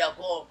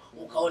Kariakoo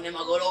ukaone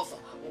magorofa,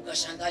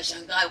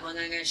 ukashangaa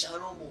ukang'ang'anisha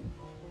rubu.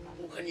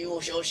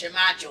 Ukaniosha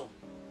macho.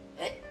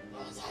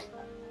 Baba Zai.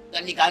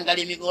 Kani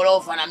kaangalia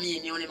migorofa na mimi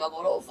nione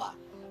magorofa.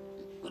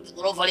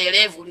 Gorofa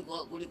lielevu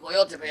kuliko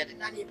yote pale.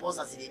 Nani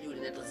posa silijui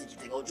linaitwa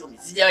Zikitega uchumi.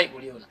 Sijawahi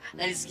kuliona.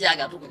 Na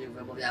nilisikiaga tu kwenye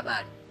vyombo vya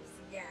habari.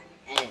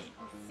 Sijani.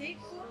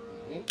 Siku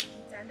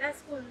mtandao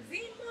siku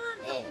nzima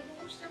na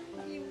kukumbusha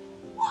mji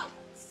wote.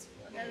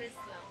 Dar es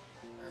Salaam.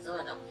 Sasa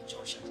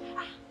unakunichosha.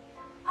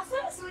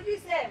 Asante sijui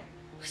sehemu.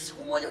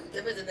 Siku moja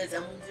nitembeze Dar es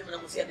Salaam mzima na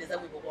kusikia Dar es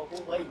Salaam iko kwa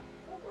kubwa hii.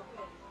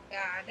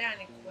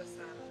 Ndani kubwa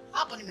sana.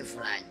 Hapo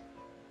nimefurahi.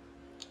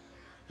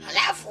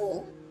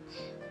 Halafu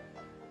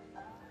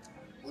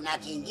una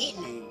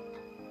kingine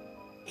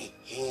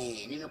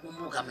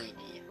nimekumbuka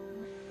maidia.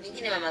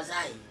 Kingine mama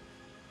Zai,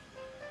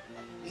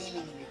 mimi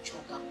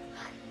nimechoka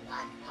kukaa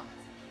nyumbani kama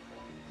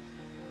zindiko.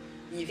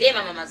 Ni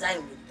vyema mama Zai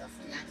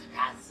ungetafuta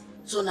kazi.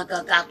 So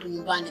nakaa tu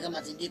nyumbani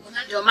kama zindiko.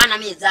 Na ndio maana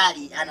mimi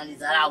Zari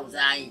ananidharau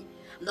Zai.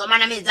 Ndio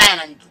maana mimi Zai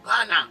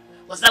ananitukana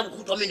kwa sababu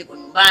kutwa mimi niko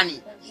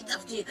nyumbani.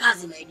 Nitafutie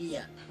kazi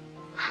maidia.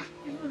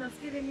 Hivi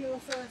unafikiri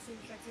mimi sawa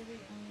sifuatilie?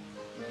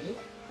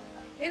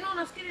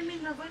 Unafikiri mimi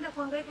ninavyoenda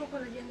kuhangaika huko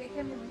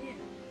najihangaika mimi mwenyewe?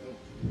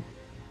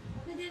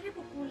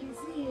 Najaribu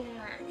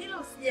kuulizia, hilo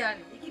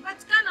usijali.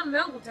 Ikipatikana mume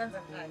wangu utaanza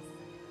kazi.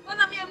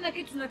 Mbona mimi hamna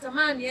kitu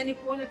natamani, yani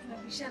kuona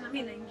tunabishana,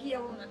 mimi naingia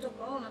wewe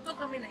unatoka, wewe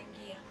unatoka mimi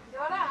naingia. Ndio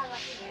raha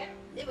lakini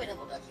ndivyo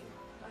inavyotakiwa.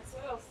 Basi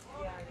wewe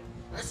usijali.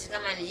 Basi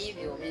kama ni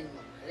hivyo mimi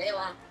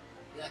nimeelewa,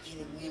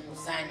 lakini muhimu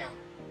sana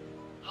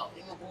au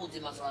nimekuuzi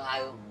maswala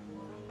hayo.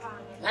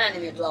 Maana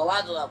nimetoa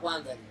wazo la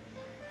kwanza,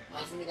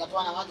 alafu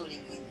nikatoa na wazo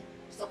lingine.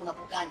 Sasa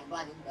unapokaa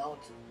nyumbani muda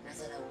wote na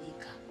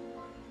zanaulika.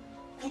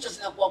 Kucha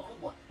zinakuwa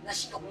kubwa,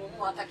 nashika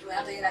kununua hata kiwe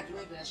hata hela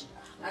kiwepo nashika.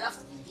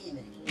 Alafu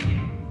kingine.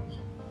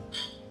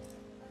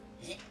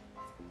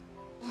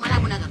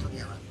 Mwanangu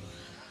nakatokea wapi?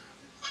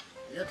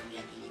 Leo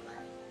tumeakiliwa.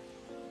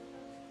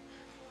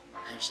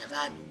 Aisha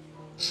Buheti.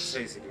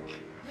 Sasa ndio.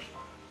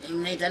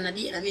 Mnaita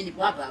Nadia na mimi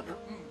nipo hapa hapa.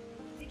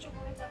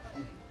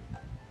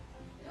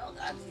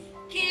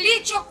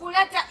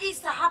 Kilichokuleta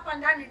Isa hapa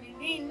ndani ni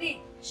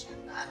nini?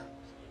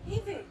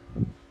 Hivi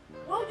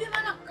wewe hujui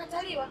maana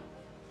kukataliwa?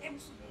 Hebu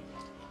subiri.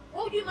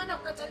 Wewe hujui maana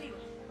kukataliwa?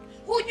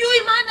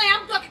 Hujui maana ya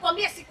mtu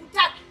akikwambia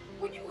sikutaki?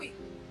 Hujui?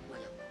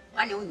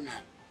 Kwani huyu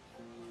nani?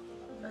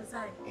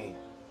 Bazai.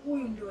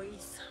 Huyu ndio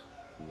Isa.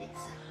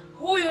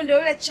 Huyu ndio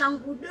yule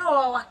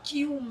changudoa wa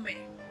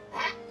kiume.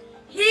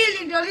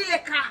 Hili ndio lile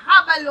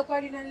kahaba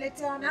lilokuwa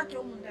linaniletea wanawake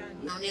humu ndani.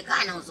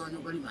 Naonekana usoni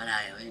uko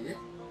malaya wewe.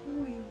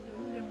 Huyu ndio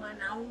yule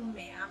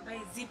mwanaume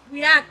ambaye zipu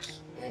yake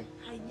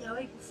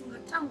haijawahi kufunga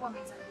tangu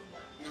amezaliwa.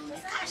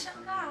 Sasa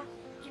shangaa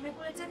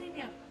kimekuleta nini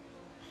hapa?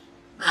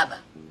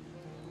 Baba,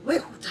 wewe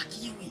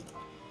hutakiwi.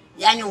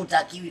 Yaani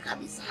hutakiwi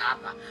kabisa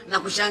hapa. Na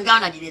kushangaa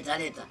unajileta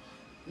leta.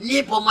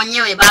 Nipo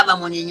mwenyewe baba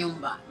mwenye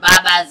nyumba.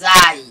 Baba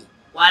Zai.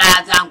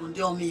 Wala zangu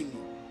ndio mimi.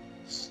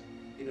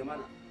 Ina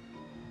maana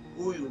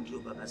huyu ndio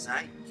baba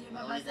Zai.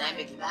 Baba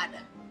Zai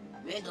kibada.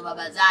 Wewe ndio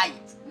baba Zai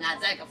na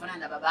Zai kafanana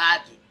na baba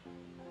yake.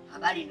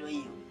 Habari ndio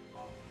hiyo.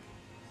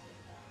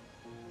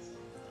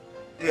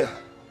 Yeah.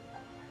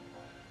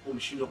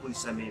 Umeshindwa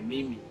kunisamehe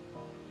mimi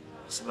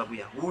kwa sababu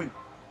ya huyu.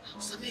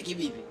 Usamehe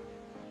kibibi.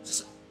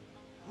 Sasa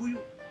huyu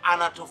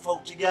ana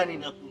tofauti gani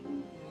na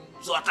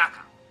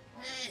mzowataka?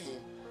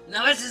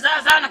 Na wewe si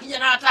sana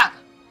kijana wataka.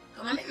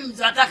 Kama mimi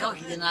mzowataka au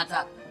kijana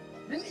wataka.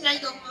 Mimi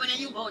naitwa mwenye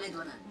nyumba au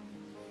naitwa nani?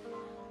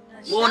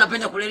 Wewe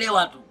unapenda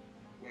kulelewa tu.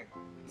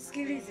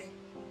 Sikilize.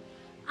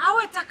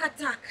 Awe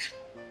takataka.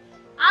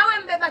 Awe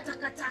mbeba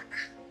takataka.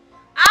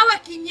 Awe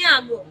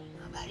kinyago.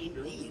 Habari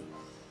ndio hiyo.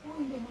 Huyu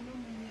ndio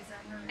mwanaume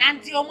mzana. Na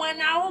ndio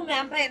mwanaume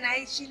ambaye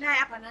naishi naye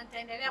hapa na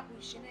nitaendelea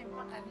kuishi naye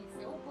mpaka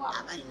nife. Huko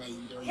habari na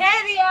ndio hiyo.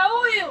 Heri ya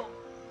huyu.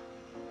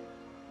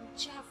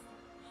 Mchafu.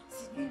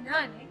 Sijui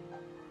nani.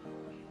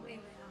 Wewe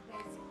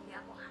ambaye siku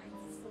yako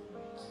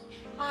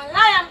haifungi.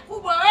 Malaya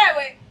mkubwa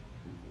wewe.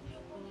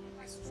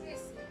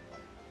 Stress.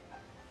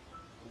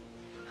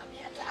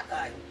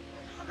 Ameataka.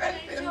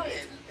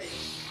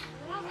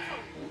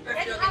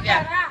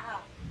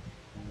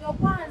 Ndio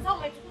kwanza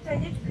umetukuta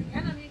yenyewe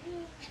tumekiana miguu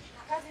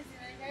na kazi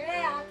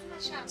zinaendelea,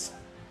 hatuna shamba.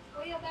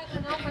 Kwa hiyo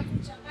baba naomba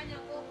tuchanganya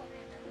ngoko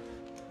nenda.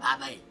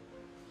 Baba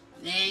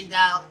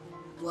nenda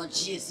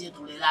tuachie sisi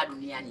tulela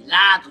duniani.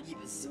 La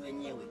tujipe sisi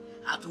wenyewe.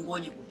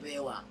 Hatungoji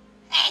kupewa.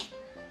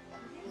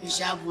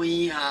 Nishavu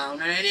hii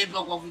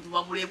unalelewa kwa vitu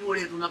vya bure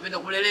bure, tunapenda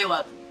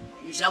kulelewa tu.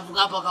 Nishavu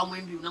hapa kama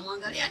mwimbi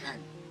unamwangalia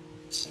nani?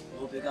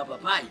 Upe hapa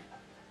pai.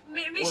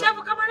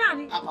 Mishavu kama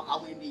nani? Hapa kama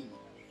mwimbi.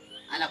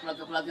 Anakula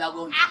vyakula vya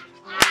gonja.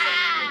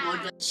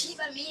 Gonja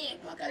shiba mie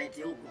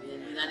wakalete huko.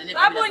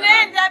 Babu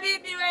nenda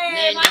bibi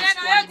wewe,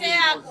 maneno yote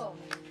yako.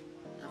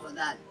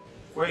 Tafadhali.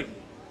 Kweli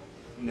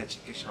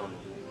ninachekesha wale.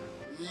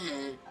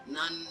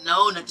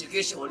 Na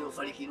unachekesha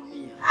waliofariki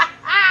dunia.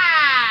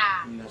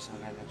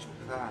 Ninashangaa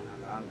nachokana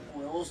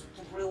langu.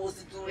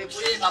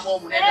 Usitule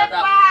mabomu nenda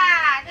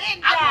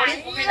nenda. Hapo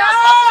mimi na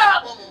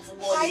mabomu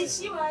mfugoni.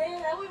 Aishiwa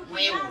hela huyu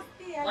pia.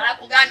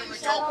 Mwarabu gani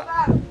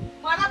umechoka?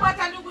 Mwarabu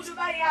hata ndugu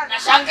Dubai hapa.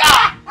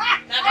 Nashangaa.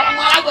 Na kama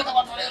Mwarabu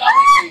atakatolewa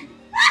mwisho.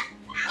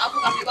 Hapo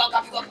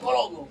kapigwa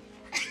korogo.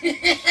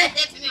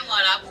 Mimi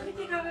Mwarabu.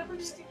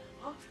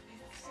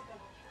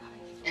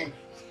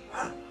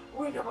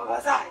 Huyu ndio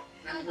baba Zai.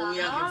 Na mbomu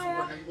yake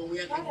mfugoni, na mbomu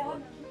yake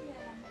mfugoni.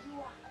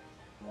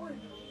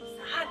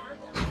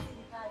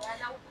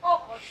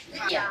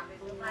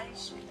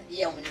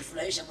 Iya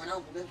umenifurahisha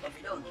mwanangu kumpa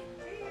vidonge.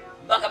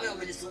 Mpaka mimi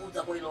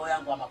umenisuhuza kwa roho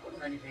yangu ama kwa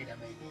unanipenda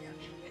baby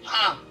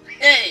yangu.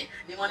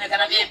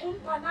 Nimeonekana mimi.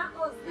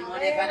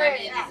 Nimeonekana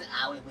mimi.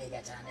 Wewe bwega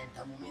achana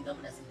nitamuumiza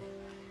muda si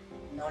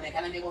mrefu.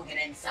 Naonekana mimi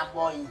ngongera ni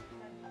samboy.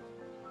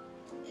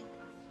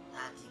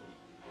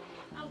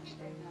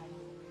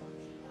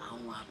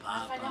 au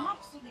hapa Fanya hapa.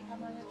 makusudi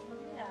kama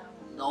anatulia.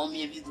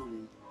 Naumie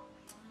vizuri.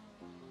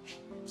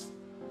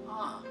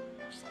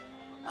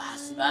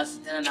 Basi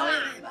tena na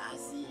wewe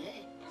basi.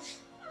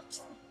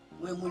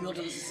 Wewe mwili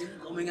wote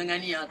unasisimuka,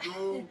 umeng'ang'ania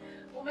tu.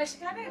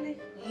 Umeshika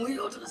nini? Mwili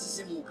wote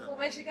unasisimuka.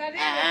 Umeshika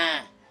nini?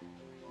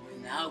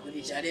 Nao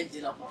kwenye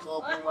challenge la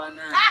kutoka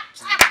bwana.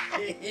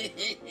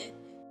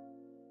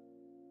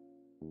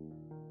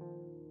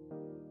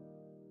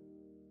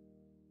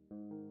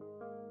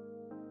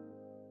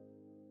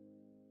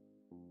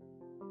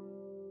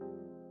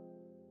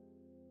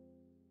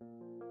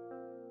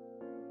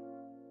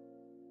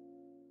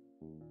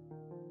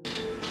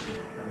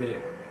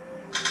 Mbele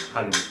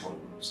hali ni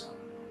ngumu sana.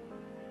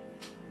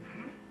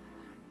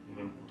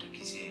 Nimemkuta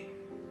kizee,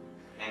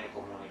 yaani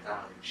kwa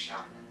muonekano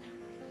mshamba.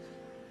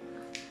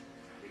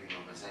 Ili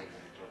mambo zake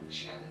kutoa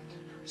mshahara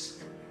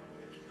kabisa.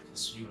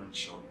 Sijui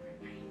unanishauri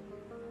vipi?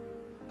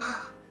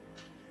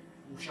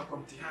 Ushakuwa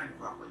mtihani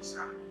kwako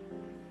sana.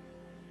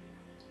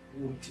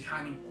 Huu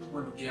mtihani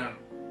mkubwa ndugu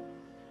yangu.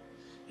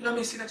 Ila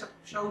mimi sina cha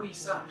kushauri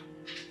sana.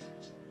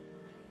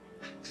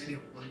 Zaidi ya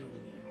kukwambia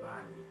urudi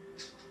nyumbani.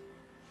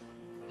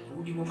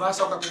 Rudi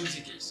Mombasa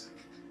ukapumzike Isa.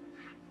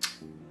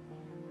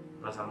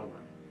 Nazamuka.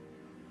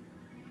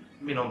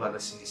 Mimi naomba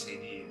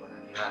nisaidie bwana,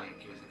 nilale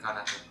ikiwezekana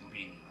hata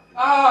ukumbini.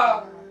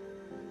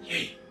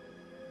 Hey.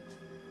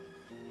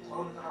 Kwa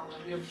hiyo nataka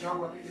kuambia mke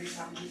wangu apige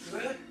Isa mjito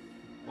wewe?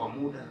 Kwa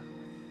muda.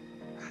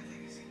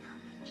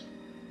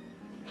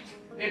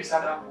 Mimi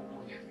msaada wako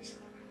mmoja kabisa.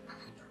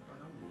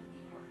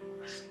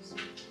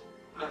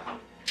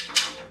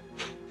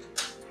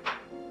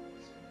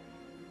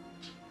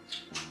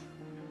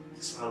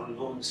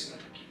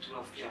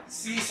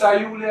 Sisa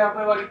yule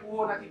ambaye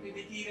walikuona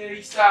kipindi kile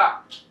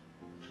Isa.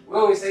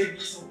 Wewe sasa hivi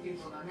Isa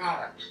ukienda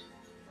unang'ara.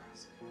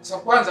 Sasa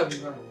kwanza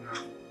mwanangu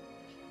unao.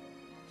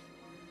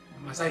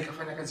 Mama Zai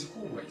kafanya kazi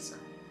kubwa Isa.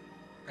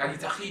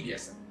 Kajitahidi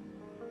sasa.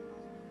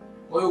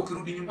 Kwa hiyo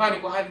ukirudi nyumbani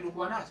kwa hali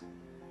uliokuwa nazo,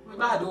 wewe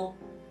bado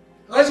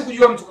hawezi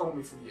kujua mtu kama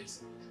umefulia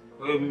Isa.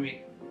 Kwa hiyo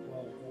mimi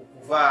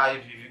kuvaa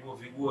hivi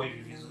viguo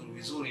hivi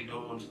vizuri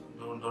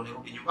ndo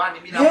nirudi nyumbani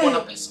bila kuona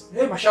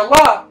pesa.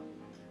 Mashallah.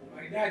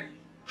 Umaridadi.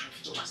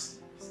 Kitu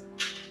basi.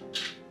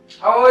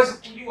 Hawawezi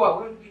kujua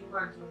wewe ni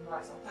nyumbani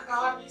Mombasa. Utaka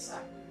wapi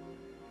Isa?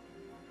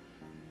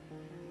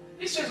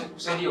 Siwezi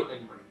kukusaidia ukae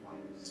nyumbani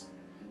kwangu.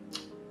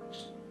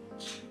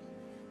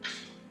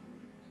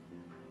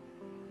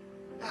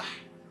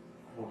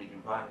 Kurudi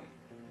nyumbani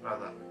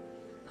brother.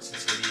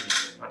 Sasa hivi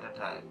nimepata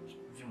hata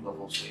vyumba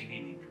vya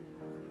Swahili,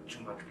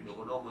 chumba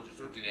kidogo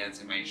chochote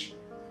nianze maisha.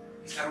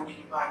 Nitarudi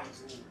nyumbani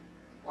tu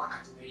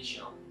wakati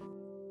umeisha.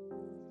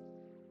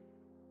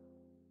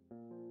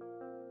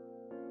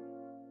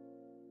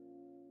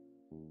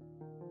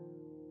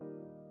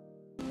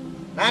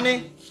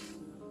 Nani?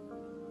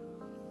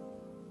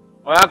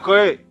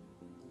 Wako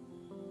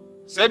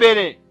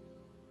Sebene.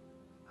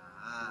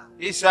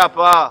 Isa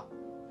hapa.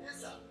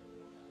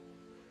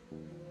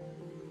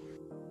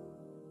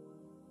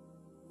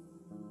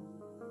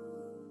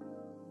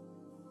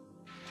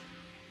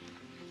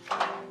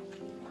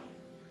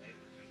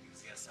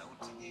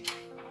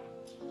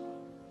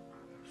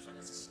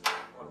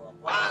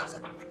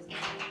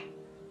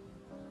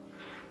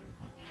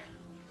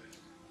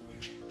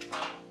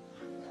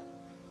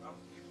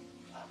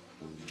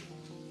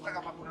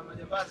 Kama kuna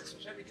majambazi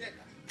social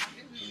teka.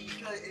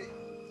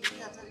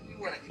 Hata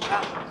hivi wana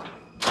kibao.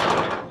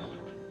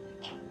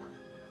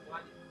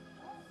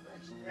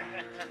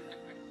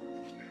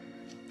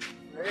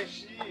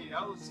 Fresh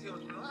au sio?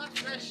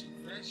 Fresh.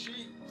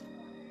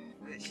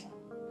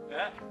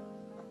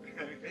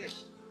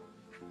 Fresh.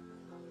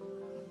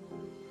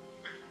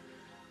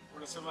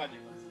 Unasemaje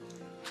basi?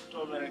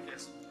 Toa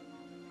maelekezo.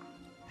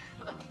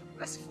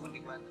 Basi fundi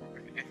bwana.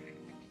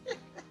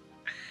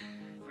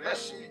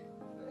 Fresh.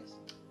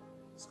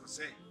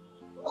 Sikosei.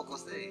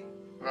 Ukosei.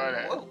 Wala.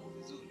 Wewe uko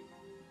vizuri.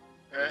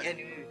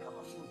 Yaani wewe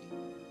kama fundi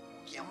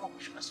ukiamua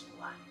kushona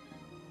suruali,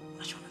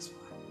 unashona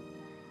suruali.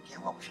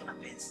 Ukiamua kushona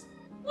pensi,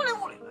 ule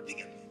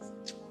unapiga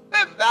pensi.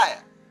 Wewe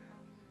mbaya.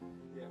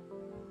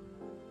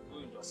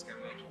 Huyu ndo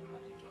askari wetu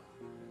anaitwa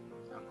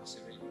Zango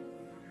Sebene.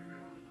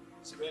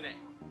 Sebene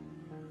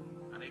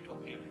anaitwa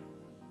Kila.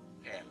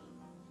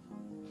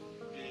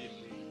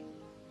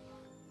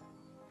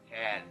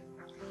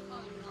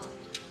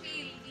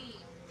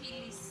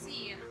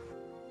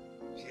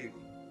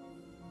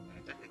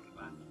 Nataka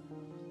kibanda.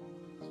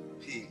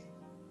 Pili.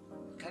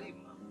 Karibu.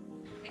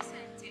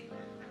 Asante.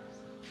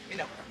 Mimi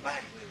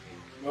nakukubali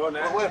wewe. Umeona?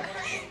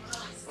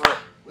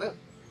 Wewe.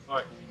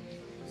 Oi.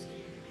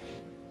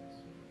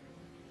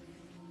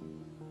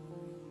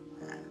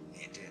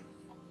 Nete.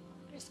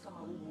 Pesa kama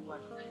Mungu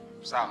bwana.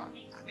 Sawa.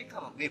 Ni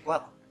kama mimi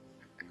kwako.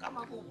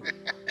 Kama Mungu.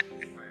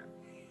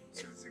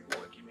 Sisi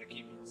kwa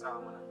kimya.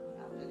 Sawa mwana.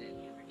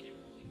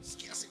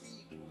 Sikia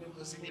sisi.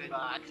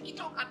 Simba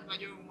tikitoka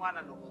tunajua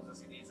mwana ndo kwanza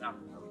sidi zako.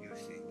 Unajua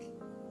fake.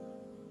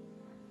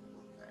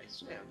 I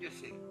swear unajua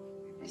fake.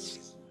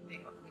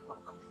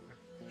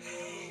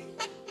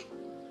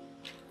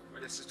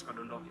 Ngoja sisi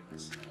tukadondoke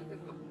basi.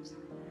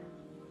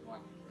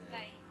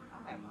 Bye.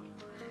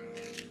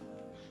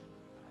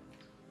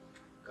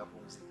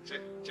 kapumzika.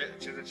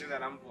 Cheza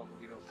na mtu hapo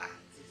kidogo.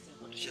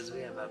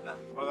 Tushazoea baba.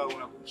 Mpaka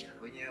unakucha.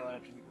 Wenyewe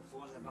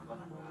wanatujikufunza mpaka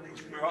wanakuwa.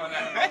 Umeona?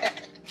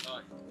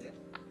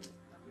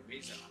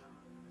 Kabisa.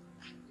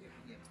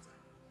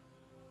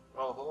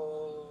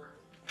 Oho.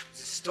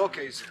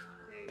 Zisitoke hizo.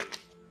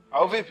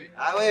 Au vipi?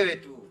 Wewe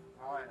tu.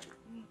 Haya.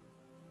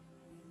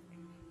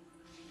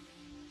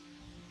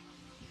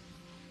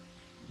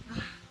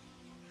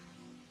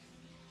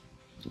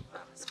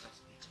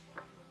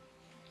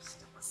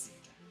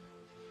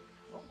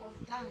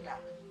 Tanda.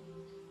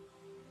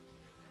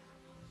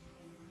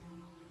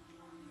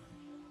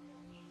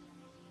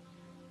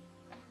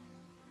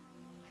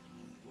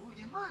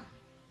 Jamani.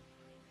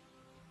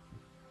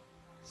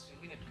 Sisi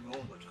wengine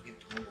tumeumbwa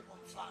tumeumbwa kwa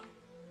mfano.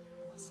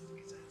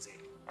 Wasindikiza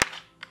wenzetu.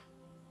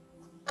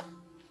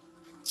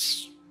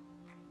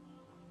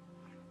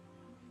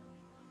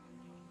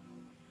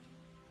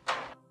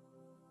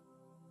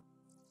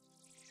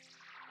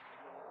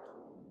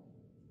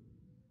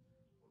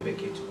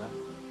 Pekee tu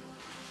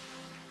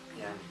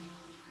yani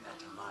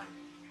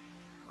natamani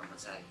kwamba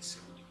Zai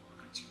sirudi kwa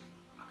wakati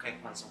akae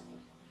kwanza huko.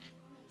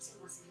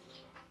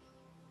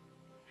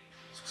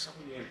 Sasa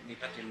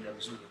nipate muda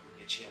mzuri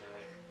kujiachia na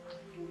wewe.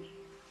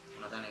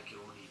 Unadhani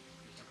akirudi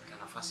nitapata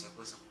nafasi ya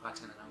kuweza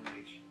kupatana na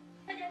wewe hivi?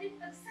 Najaribu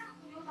kabisa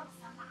kuomba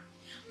msamaha.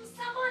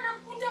 Msamaha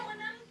namkuta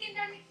mwanamke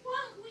ndani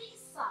kwangu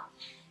Isa.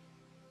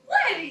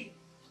 Kweli?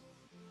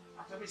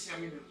 Hata mimi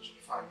siamini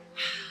unachokifanya.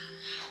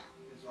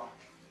 Mpenzi wangu,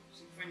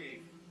 usifanye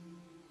hivi.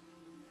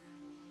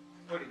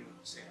 Kweli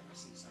nimekosea,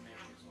 basi nisamehe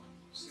mpenzi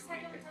wangu.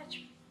 Usitaki kutachu.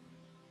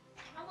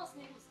 Naomba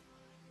usiniguze.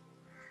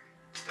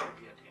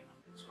 Sitarudia tena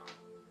mpenzi wangu.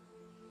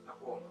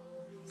 Nakuomba.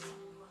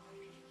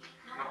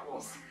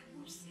 Nakuomba.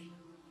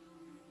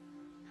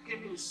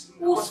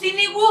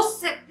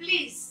 Usiniguse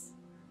please.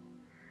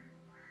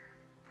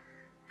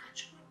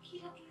 Kachukua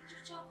kila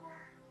kitu chako.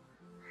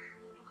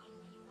 Ondoka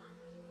nyumbani.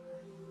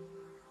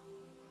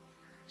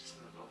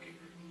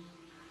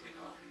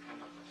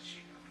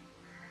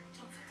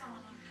 Tafuta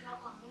mwanamke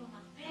wako ambaye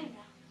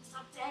unapenda, kwa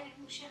sababu tayari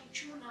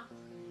umeshachuna.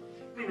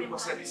 Mimi kwa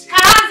sasa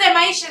Kaanze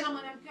maisha na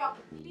mwanamke wako.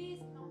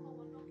 Please naomba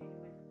uondoke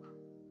nyumbani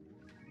kwangu.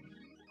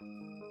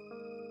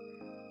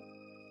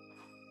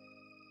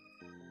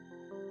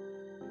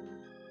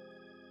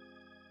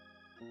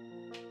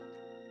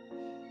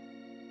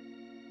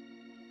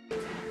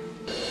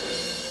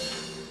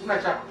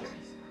 Una chako kabisa.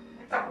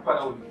 Nitakupa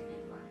nauli nyingine.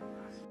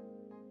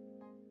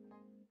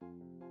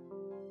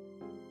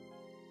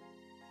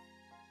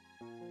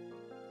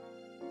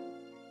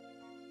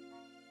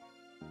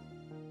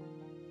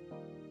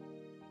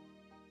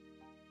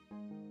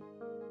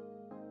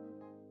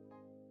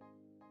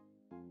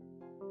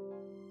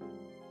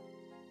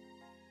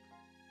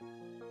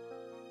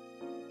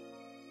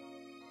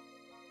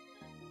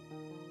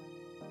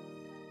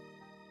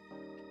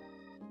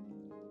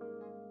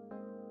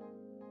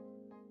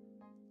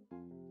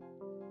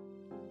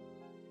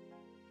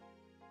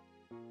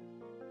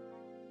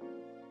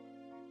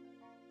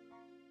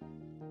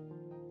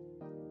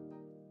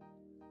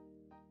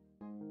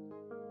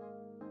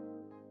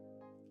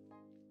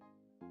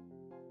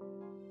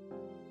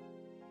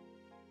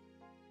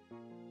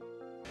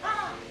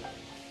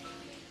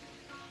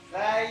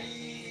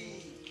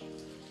 Zai.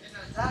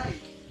 Zai.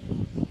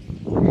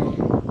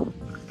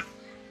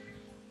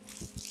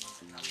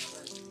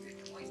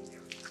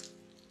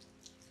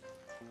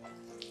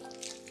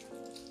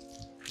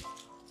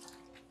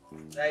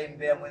 Zai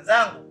mbea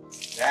mwenzangu.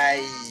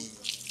 Zai.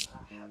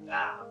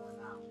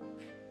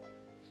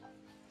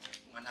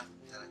 Mwanangu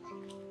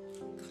taratibu.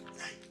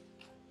 Zai.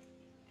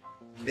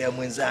 Mbea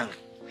mwenzangu.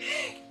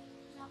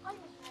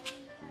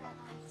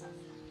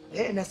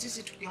 Na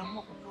sisi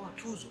tukiamua kupewa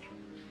tuzo,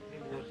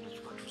 mimi leo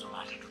tunachukua tuzo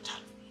mara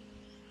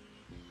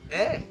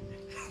 3.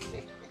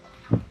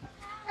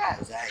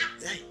 Zai.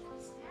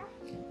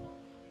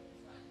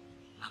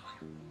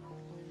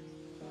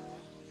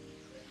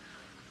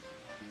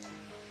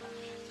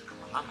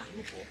 Mama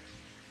yupo.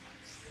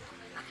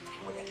 Na kitu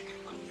kimoja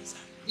nitakwambia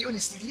sana. Hiyo ni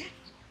siri yetu.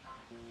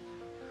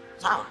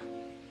 Sawa?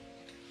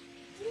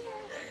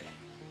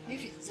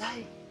 Hivi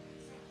Zai.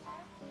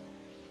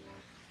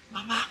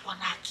 Mama yako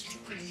ana akili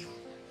kweli?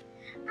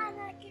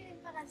 Ana akili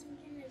mpaka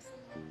zingine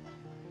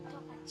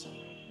zinatoka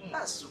chini.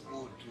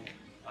 Nasubutu.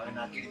 Awe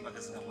na akili mpaka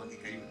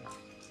zinamwagika yule.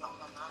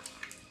 Mama.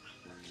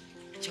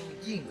 Acha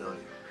ujinga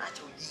wewe.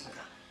 Acha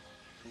ujinga.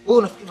 Wewe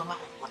unafikiri mama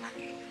yako ana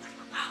akili?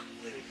 Mama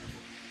wewe.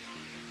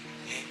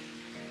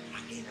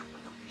 Angeenda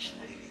kwenda kuishi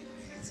na lile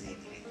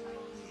zile.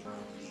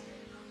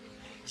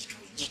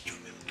 Jitu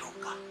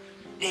imemtoka.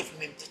 Devu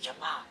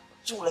imemtachamaa.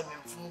 Sura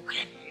imemfunguka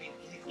yani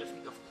ile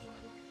kutafika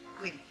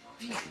kweli.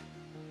 Vipi?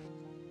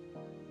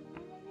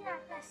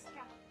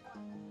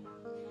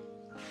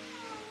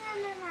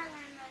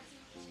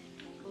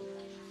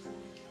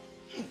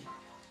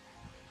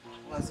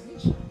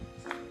 Lazimisha.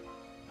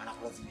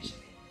 Anakulazimisha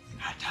nini?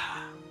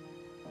 Hata.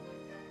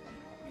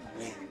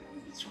 Wewe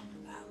ni chombo.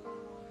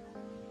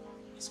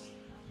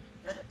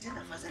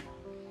 Tena fadhali.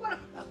 Bwana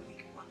babangu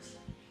ni kwanza.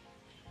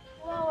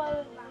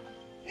 Wewe baba.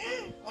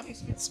 Kwani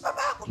si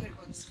babako mimi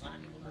kwa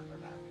nisifanye kwa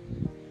baba.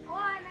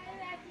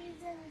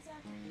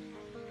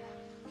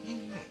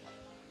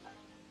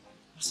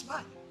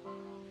 Unasemaje?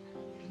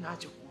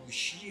 Naacha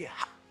kuishia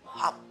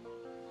hapo.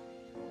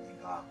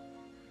 Ingawa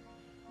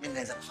mimi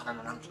naweza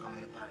kufanana na mtu kama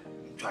yule pale.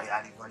 Mtu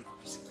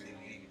alikusikiliza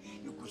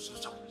hivi. Yuko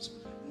sasa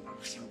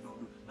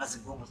mdudu. Basi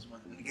Bongo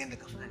nikaenda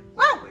kafanya.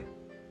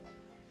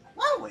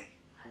 Wewe.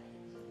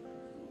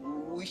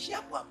 Uishi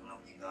hapo hapo na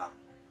ujinga wako.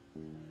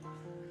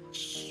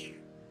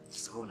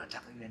 Sasa wewe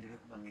unataka ile endelee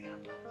kubaki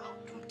hapa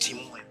au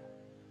tumtimue?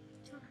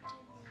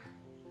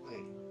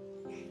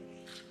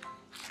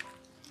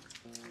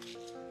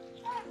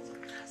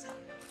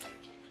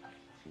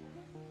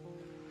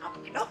 Hapo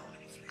kidogo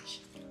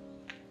unanifurahisha.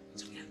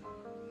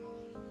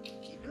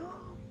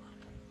 Kidogo.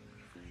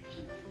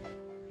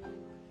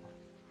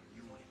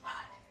 Yule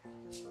pale.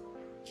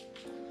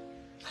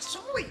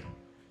 Asubuhi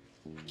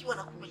akiwa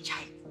anakunywa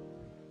chai.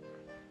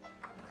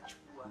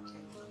 Anachukua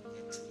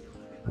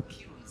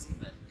kilo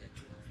nzima ya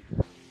chumvi.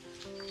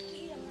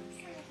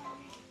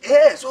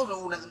 So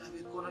una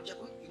mikono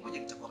chako kimoja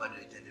kitakuwa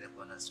bado itaendelea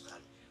kuwa na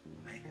sukari.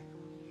 Unaweka.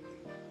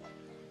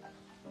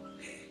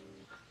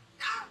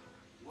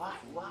 Wa.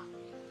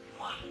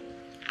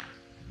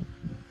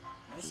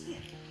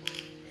 Unasikia?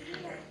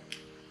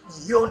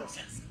 Jioni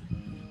sasa.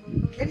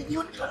 Yaani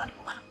jioni tu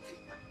anapopana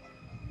kufika.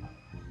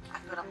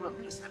 Akiwa anakula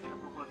vile sana bila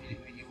kula vile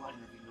vile wali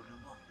na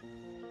vidodono.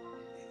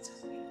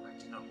 Sasa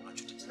tena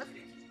unachote tena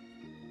vile.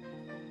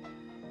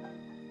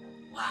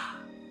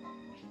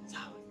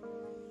 Sawa.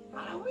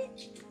 Mara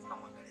wengi tu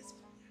tunamwangalia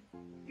sana.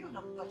 Hiyo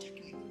nakupatia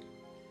kile.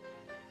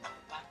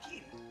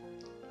 Nakupatia.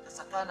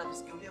 Sasa kana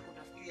msikiulia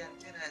kutafikiria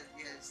tena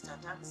ya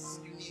status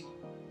nini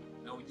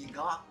na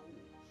ujinga wako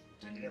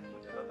utaendelea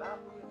kupata baba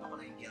yako kama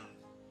unaingia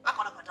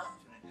wako unapata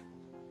mtu unaendelea.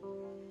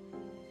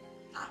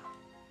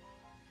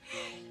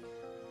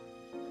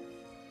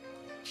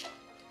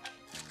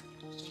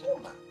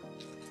 Soma.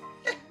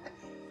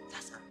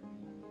 Sasa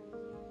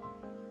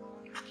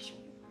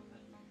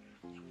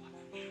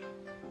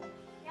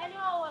Yaani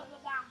wewe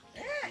baba.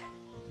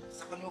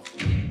 Sasa kwa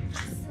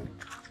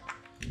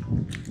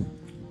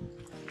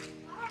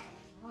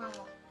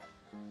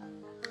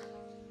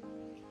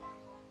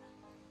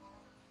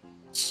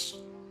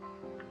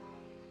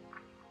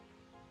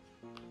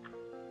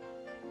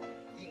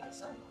nini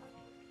sana.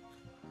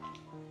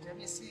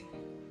 Jamii si.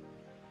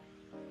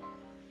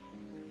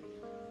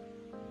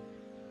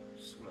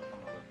 Sura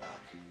kama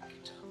baba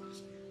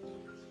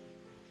Kitanzania.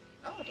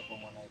 Kama atakuwa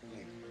mwanae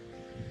kweli.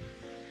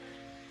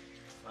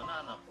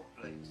 Fanana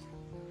populate.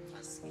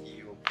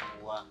 Masikio,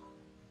 pua,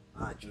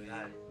 macho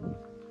yale.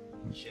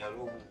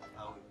 Sharubu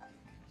au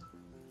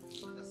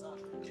sasa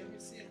jamii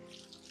si.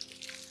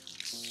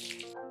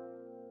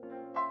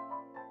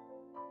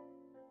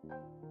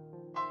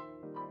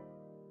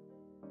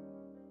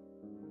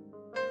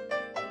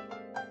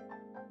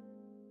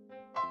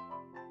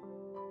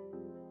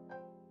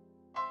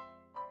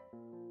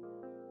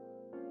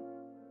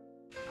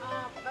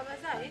 Baba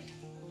Zai,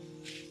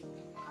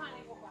 kama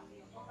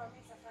nilivyokuambia kwamba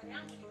mimi safari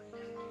yangu ni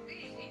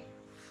mbili,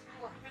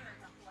 Mungu akipenda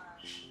nitakuwa.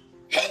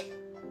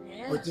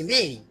 Wiki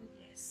mbili?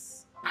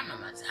 Yes. Ama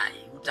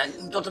Mazai,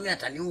 mtoto mimi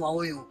ataniua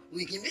huyu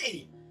wiki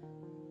mbili.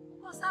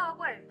 Uko sawa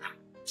kweli?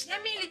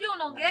 Mimi nilijua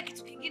unaongea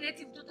kitu kingine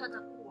eti mtoto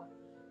atakuwa.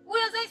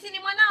 Huyo Zai si ni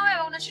mwanao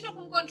wewe, unashindwa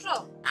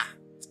kumcontrol?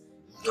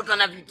 Mtoto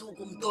ana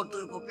vituko, mtoto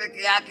yuko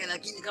peke yake,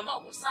 lakini kama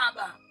uko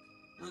saba.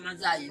 Mama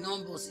Zai,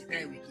 naomba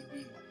usikae wiki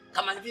mbili.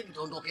 Kama ni vipi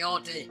tuondoke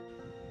wote.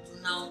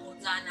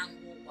 Tunaongozana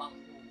nguo kwa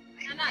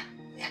nguo. Nani?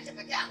 Niache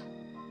peke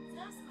yangu.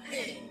 Sasa.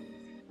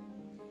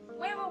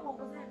 Wewe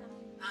uongozana.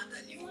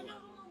 Ataniua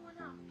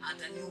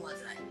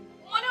Zai.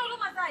 Uone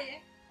huruma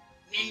Zai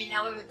Mimi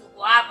na wewe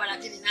tuko hapa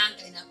lakini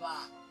nanga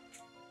inapaa.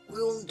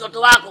 Huyu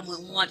mtoto wako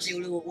muache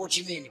ule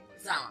watchman.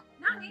 Sawa?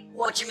 Nani?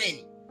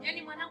 Watchman.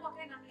 Yaani mwanangu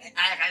akaenda mlini.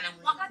 Akaenda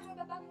mlini. Wakati wa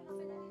babake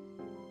unafanya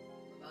nini?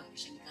 Babake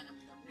kishindikana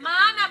muda.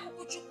 Maana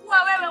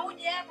kukuchukua wewe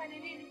uje hapa ni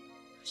nini?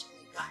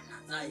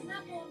 Kishindikana Zai.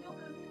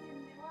 Unapoondoka mimi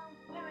mume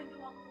wangu, wewe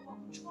ndio wa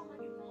kuchukua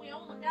majukumu ya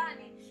huko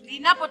ndani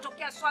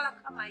linapotokea swala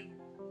kama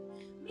hili.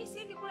 Mimi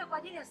siendi kule kwa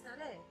ajili ya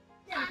starehe.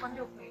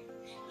 Nikwambia ukweli.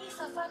 Hii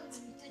safari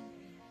tunahitaji.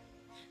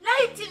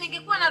 Laiti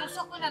ningekuwa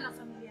naruhusiwa kwenda na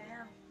familia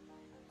yangu.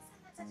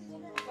 Sasa tatizo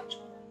gani kwa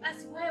chumba?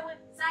 Basi wewe,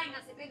 Zai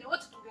na Sebene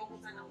wote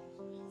tungeongozana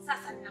huko.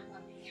 Sasa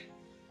ninakwambia.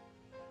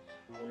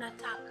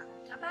 Unataka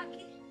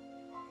utabaki,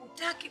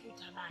 utaki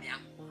utabaki.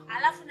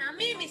 Alafu na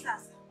mimi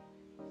sasa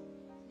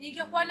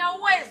ningekuwa na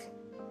uwezo.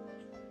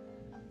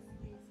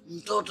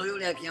 Mtoto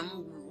yule akia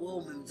Mungu wewe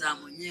umemzaa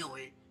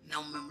mwenyewe na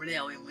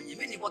umemlea wewe mwenyewe.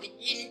 Mimi nilikuwa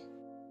kijijini.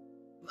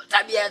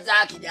 Tabia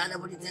zake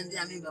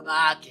anavyonitendea mimi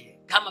baba yake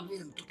kama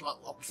vile mtoto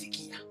wa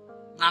kufikia.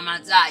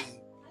 Mama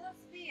Zai. Alafu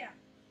pia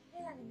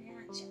hela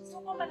nimeacha. Sio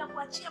kwamba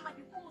nakuachia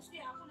majukumu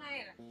sio hakuna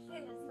hela.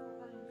 Hela ziko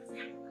pale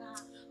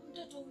mzunguka.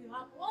 Mtoto huyo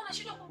hapo. Wewe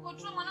unashindwa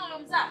kumcontrol mwanao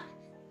uliomzaa?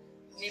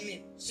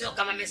 Mimi sio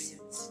kama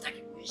Messi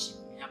sitaki kuishi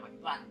mimi hapa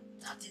nyumbani.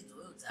 Tatizo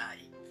wewe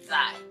Zai.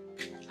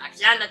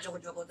 Akianda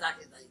chokochoko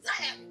zake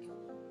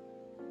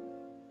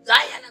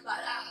Zai ana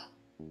balaa.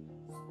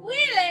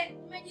 Wile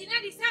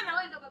umejinadi sana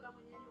wewe ndo baba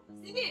mwenye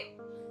nyumba. Si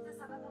ndio?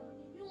 Sasa baba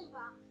mwenye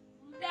nyumba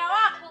muda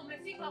wako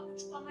umefika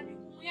kuchukua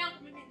majukumu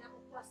yangu mimi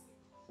ninapokuwa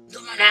siku.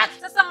 Ndio maana yake.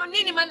 Sasa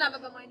nini maana ya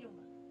baba mwenye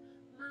nyumba?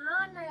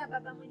 Maana ya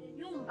baba mwenye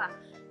nyumba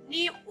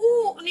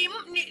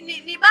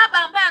ni baba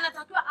ambaye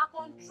anatakiwa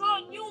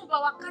akontrol nyumba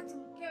wakati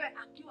mkewe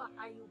akiwa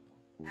hayupo.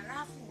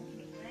 Alafu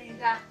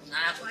unaenda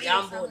na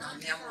jambo na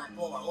umeamua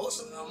poa.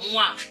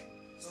 Umeamua.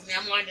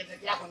 Umeamua ndio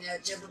peke yako ni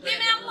chebu.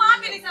 Nimeamua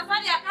wapi ni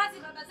safari ya kazi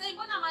baba Zai,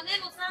 mbona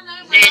maneno sana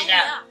wewe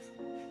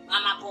mwanaume?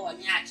 Mama poa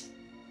niache.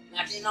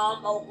 Lakini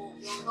naomba huko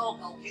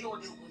ukiondoka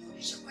ukirudi huko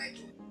nirudishe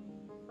kwetu.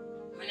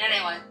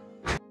 Umeelewa?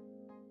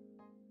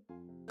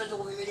 Ndio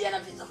kuvumilia na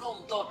visa vya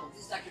mtoto,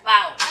 visa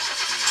kibao.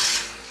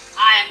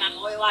 Haya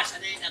mama wewe washa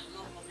nenda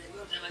tunaomba mimi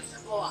yote maisha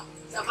poa.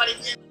 Safari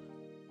njema.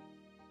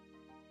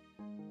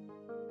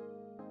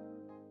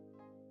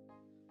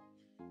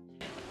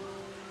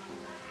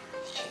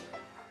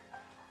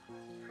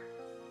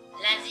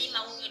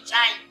 Lazima unywe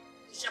chai.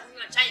 Kisha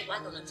kunywa chai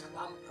kwanza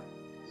unachangamka.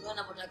 Ndio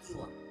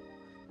unapotakiwa.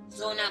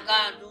 Sio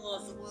unakaa tu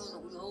asubuhi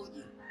unakunywa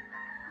uji.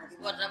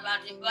 Ukipata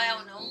bahati mbaya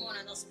unaumwa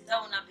unaenda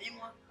hospitali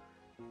unapimwa.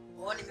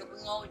 Kwa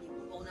nimekunywa uji,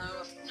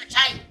 unakunywa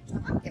chai.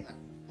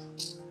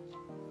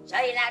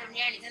 Chai la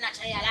duniani tena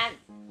chai halali.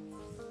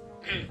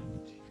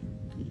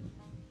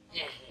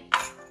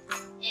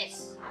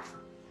 Yes.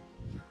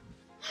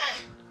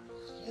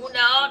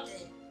 Muda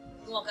wote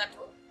ni wakati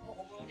wa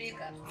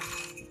kuburudika.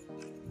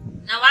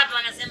 Na watu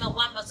wanasema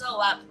kwamba sio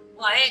wapi,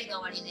 wahenga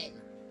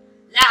walinena.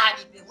 La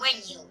nipe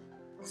mwenyewe,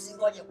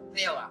 usingoje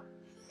kupewa.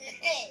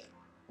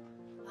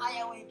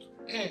 Haya wetu.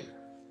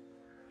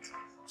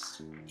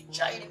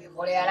 Chai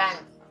nimekolea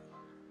rangi.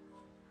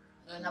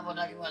 Ndio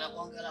ninapotakiwa na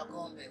kuongeza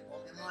kombe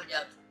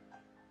moja tu.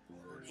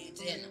 Rudi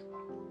tena.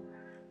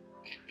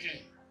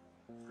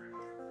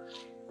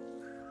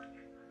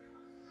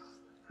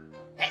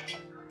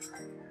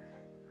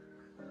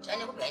 Chai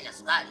nikupe haina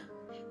sukari.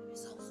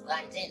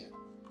 Sukari tena.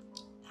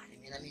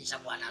 Mimi na mimi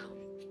nishakuwa nalo.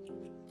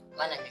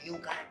 Bana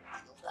nyuka.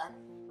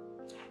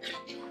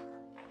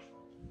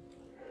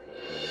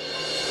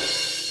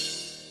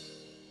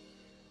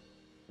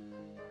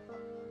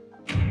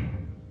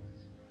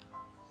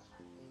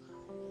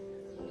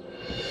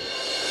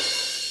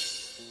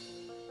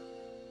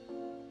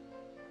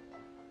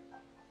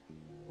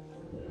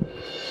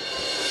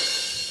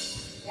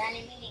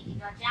 Yaani mimi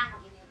kichwa changu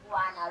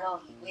kimekuwa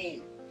analogi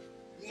kweli.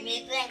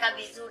 Nimetenga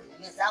vizuri,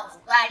 nimesahau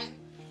sukari.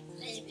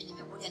 Sasa hivi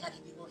nimekuja na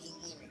kijiko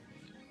kingine.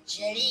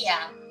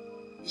 Sheria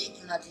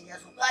hiki unatia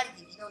sukari,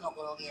 kingine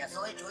unakorogea.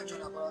 So hicho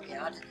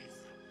unakorogea wote hivi.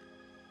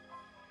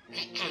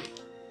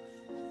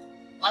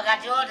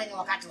 Wakati wote ni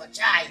wakati wa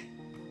chai.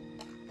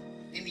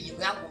 Mimi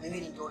jiko yangu mimi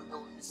ndio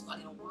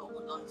sukari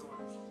ndio.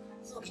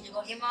 Sio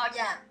kijiko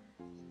kimoja.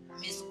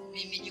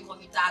 Mimi jiko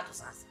mitatu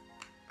sasa.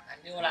 Na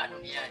ndio la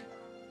duniani.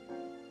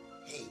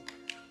 Hey.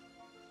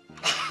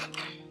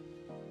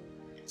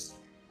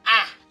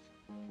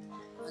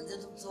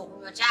 Wanzetu msio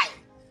kunywa chai.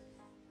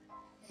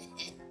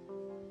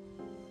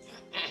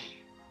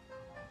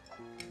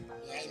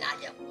 Ni aina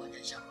haja ya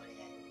kuonja chakula.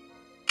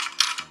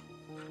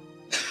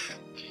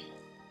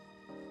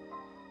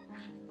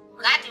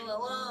 Wakati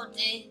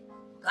wowote,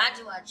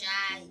 wakati wa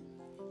chai.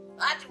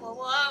 Wakati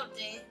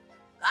wowote,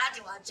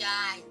 wakati wa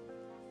chai.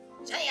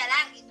 Chai ya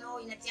rangi ndio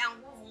inatia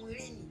nguvu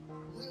mwilini.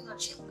 Mwili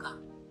unachemka.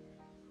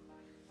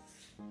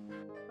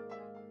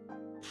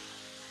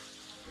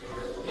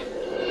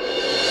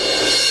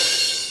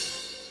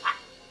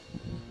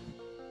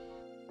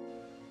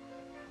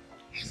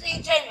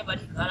 Chai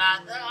imebadilika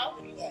ladha au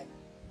kitu gani?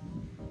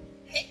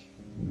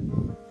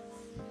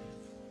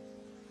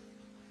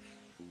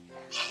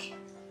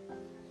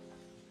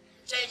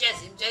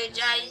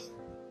 Chai.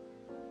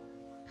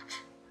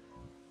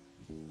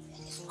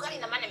 Sukari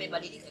na maana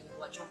imebadilika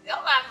imekuwa chumvi.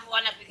 Au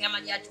wanapika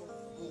maji ya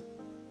chumvi?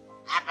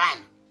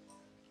 Hapana.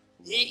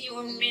 Hii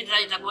mimi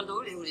itakuwa ndo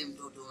ule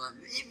mtoto.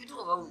 Hivi tu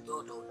kwa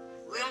mtoto.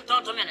 Huyo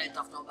mtoto mimi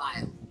anatafuta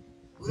ubaya.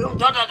 Huyo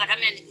mtoto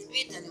atakamia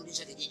nikipita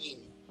nirudisha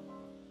kijijini.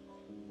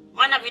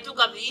 Maana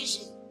vituka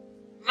viishi.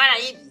 Mara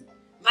hivi,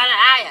 mara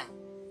haya.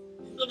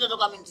 Mtoto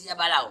toka amemtia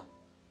balao.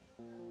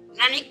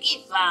 Na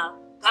nikifa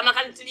kama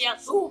kanitilia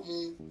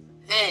sumu,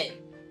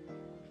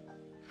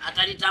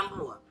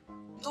 atanitambua.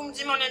 Mtu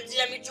mzima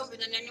unanitia michumbi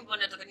ndani ya nyumba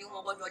unataka niume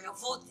ugonjwa wa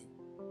nyofozi.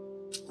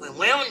 Wewe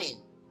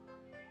mweoni.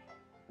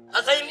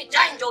 Sasa hii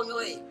chai ndio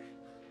unywe.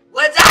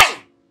 Wewe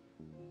chai.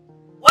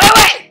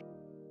 Wewe.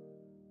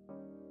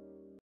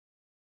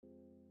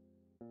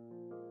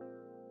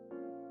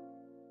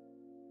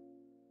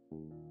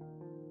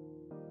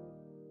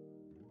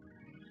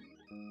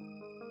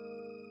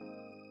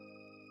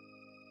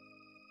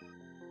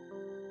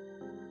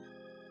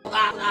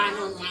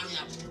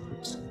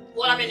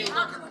 Wala mimi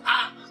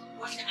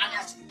washa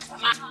anacho.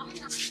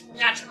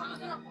 Niache.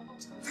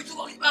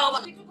 Vituko kibao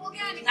bwana. Vituko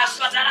gani? Na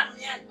swatara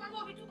duniani.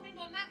 Kwa vituko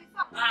ndio nani?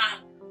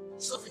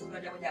 Sofi ni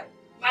moja.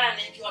 Mara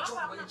nikiwa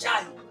chumba kwenye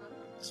chai.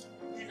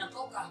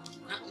 Ninatoka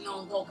na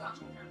ninaondoka.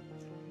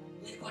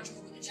 Nilikuwa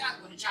chumba kwenye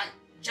chai.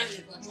 Chai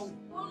ilikuwa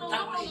chumba.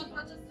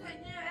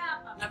 Wenyewe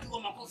hapa.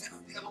 Napigwa makofi,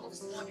 napiga makofi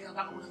simoja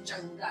kama kuna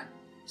chai ndani.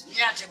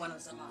 Niache bwana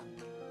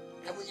samahani.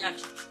 Hebu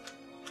niache.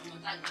 Kama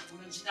ndani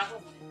unanishika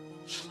nguvu.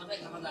 Kama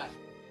ndani kama ndani.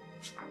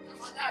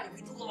 Tafadhali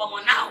vituko vya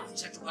mwanao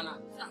nishachoka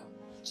navyo. Sawa?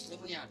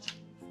 Hebu niache.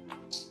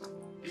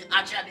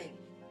 Acha begi.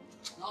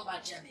 Naomba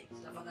acha begi.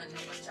 Tafadhali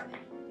naomba acha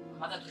begi.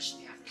 Mama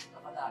tushirikiane.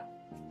 Tafadhali.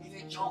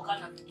 Nimechoka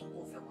na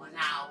vituko vya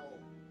mwanao.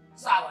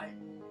 Sawa?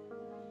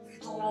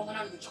 Vituko vya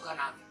mwanao nimechoka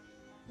navyo.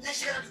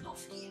 Nashika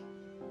tutafikia.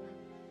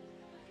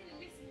 Lakini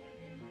mimi si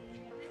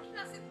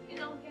kila siku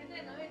ninaongea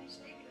naye na wewe ni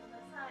shahidi na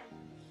Masai.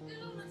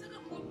 Leo unataka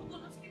kuondoka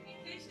nafikiri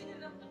nitaishi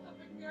na mtoto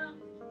peke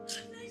yangu.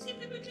 Naishi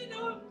vipi na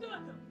wewe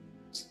mtoto?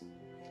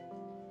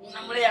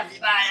 Unamlea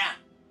vibaya.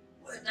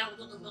 Wewe tangu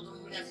mtoto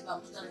unamlea vibaya,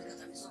 mtoto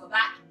anakata misoma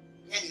baba.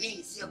 Yaani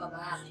mimi sio baba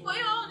yake. Kwa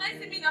hiyo unahisi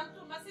mimi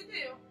namtuma, si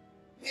ndio?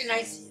 Mimi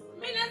nahisi.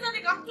 Mimi naweza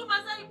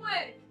nikamtuma Zai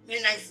kweli?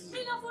 Mimi nahisi.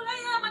 Mimi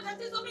nafurahi haya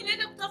matatizo, mimi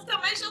naenda kutafuta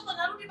maisha huko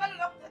narudi bado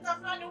na kutata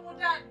fulani huko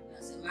ndani.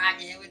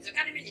 Nasemaje,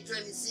 haiwezekani mimi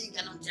nitoe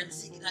misingi na mtia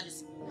misingi ndani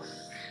siku.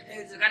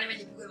 Haiwezekani mimi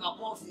nipigwe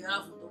makofi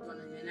alafu mtoto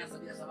ananyanyasa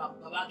bila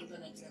sababu. Babake tu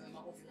anatia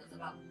makofi bila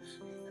sababu.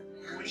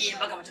 Ulie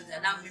mpaka machozi ya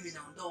damu mimi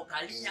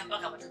naondoka. Lia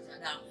mpaka machozi ya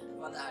damu.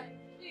 Tafadhali.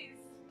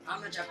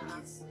 Hamna cha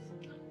please.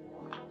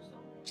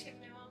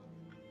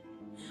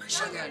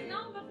 Maisha gani?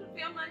 Naomba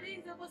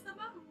tuyamalize kwa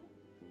sababu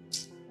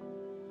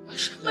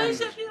Maisha gani?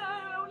 maisha bila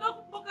wewe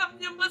unakumbuka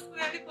mjomba siku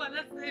alikuwa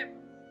anasema.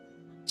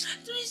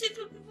 Tuishi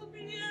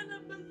tukivumiliana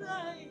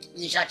Masai.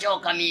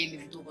 Nishachoka mimi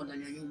vituko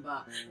ndani ya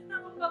nyumba.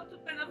 Naomba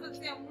utupe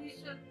nafasi ya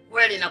mwisho.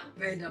 Kweli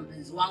nakupenda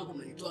mpenzi wangu,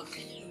 umenitoa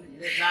kijijini,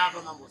 umenileta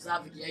hapa mambo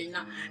safi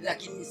kiaina,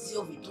 lakini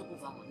sio vituko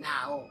vya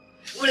mwanao.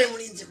 Ule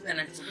mlinzi kule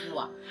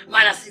ananisumbua.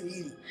 Mara si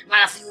hili,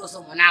 mara si huyo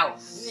sio mwanao.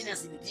 Mimi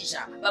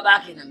nathibitisha baba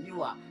yake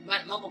namjua.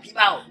 Mambo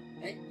kibao.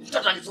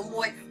 Mtoto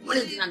anisumbue,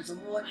 mlinzi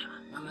anisumbue.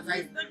 Mama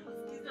Zai.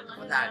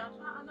 Tafadhali.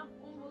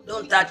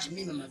 Don't touch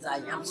me Mama Zai.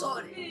 I'm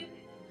sorry.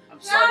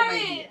 I'm sorry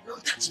baby.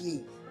 Don't touch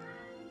me.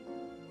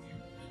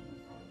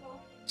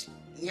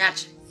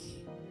 Niache.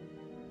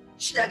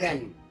 Shida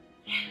gani?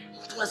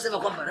 Tunasema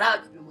kwamba raha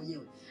jipe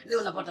mwenyewe.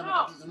 Leo napata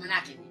matatizo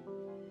manake ni.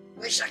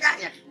 Maisha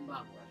gani ya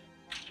kipumbavu?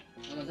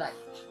 Mama Zai,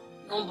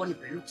 naomba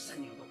nipe ruksa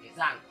niondoke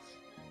zangu.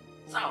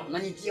 Sawa,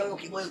 unanitia huyo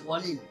kibongo kwa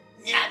nini?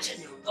 Niache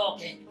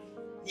niondoke.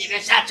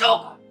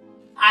 Nimeshachoka.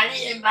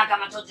 Aliye mpaka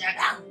machozi ya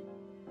damu.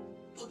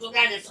 Mtoto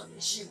gani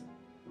asoheshimu?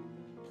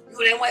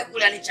 Yule mwe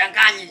kule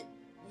anichanganye.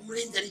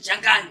 Mlinzi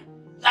anichanganye.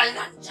 Ndani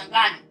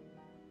anichanganye.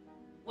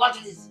 Watu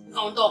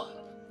naondoka.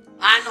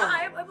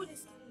 Hebu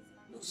nisikilize.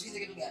 Usikize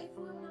kitu gani?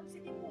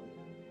 Unamzidi Mungu.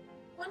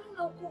 Kwani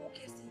unahukumu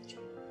kiasi hicho?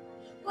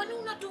 Kwani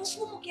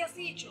unatuhukumu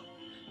kiasi hicho?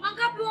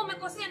 Mangapi wewe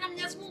umekosea na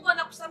Mwenyezi Mungu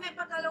anakusamehe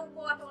mpaka leo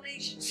uko hapa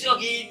unaishi? Sio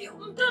hivyo.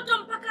 Mtoto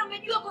mpaka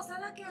amejua kosa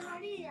lake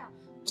analia.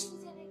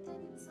 Mzee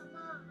anahitaji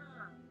msamaha.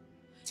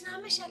 Na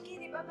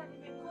ameshakiri baba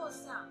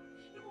nimekosa.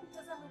 Hebu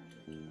mtazame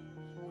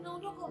mtoto.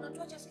 Unaondoka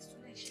unatuacha sisi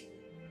tunaishi.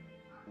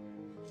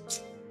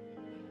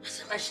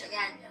 Sasa maisha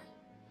gani?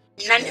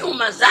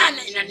 Inaniuma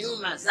sana,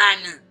 inaniuma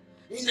sana.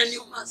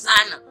 Inaniuma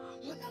sana.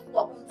 Mwanangu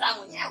wa kumzaa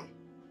mwenyewe.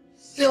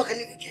 Leo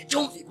kaniwekea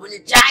chumvi kwenye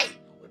chai.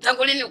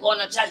 Tangu lini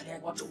ukaona chai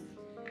kwa chumvi?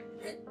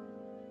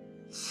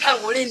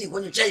 Tangu lini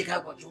kwenye chai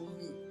kwa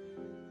chumvi?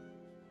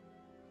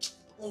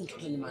 Huyu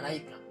mtoto ni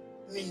malaika.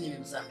 Mimi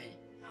nimemsamehe.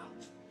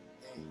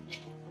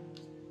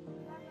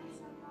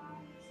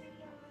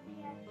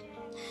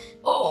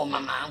 Oh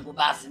mama yangu,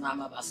 basi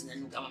mama, basi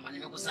nyanyuka mama,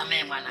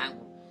 nimekusamehe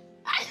mwanangu.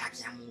 Haya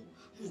haki ya Mungu.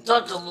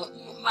 Mtoto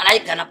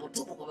malaika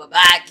anapotupa kwa baba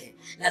yake,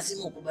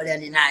 lazima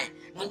ukubaliane naye.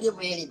 Na ndivyo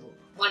hivyo.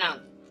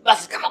 Mwanangu,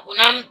 basi kama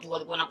kuna mtu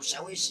alikuwa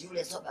anakushawishi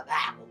yule sio baba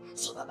yako,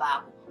 sio baba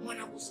yako.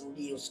 Mwanangu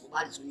usirudie,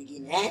 usikubali siku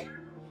nyingine,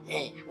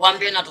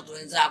 waambie na watoto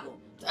wenzako.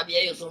 Tabia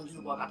hiyo sio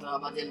nzuri kwa wakati wa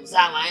baba zenu,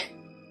 sawa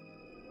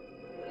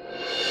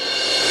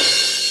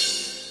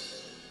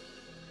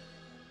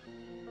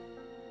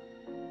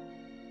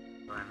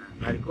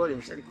Bwana, alikodi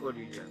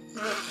mshalikodi hiyo.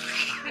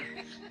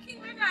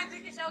 Kimwenda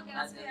anjikisha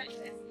ukiasikia.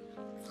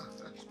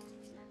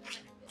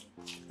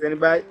 Stand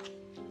by.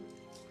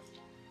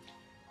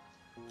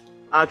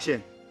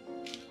 Action.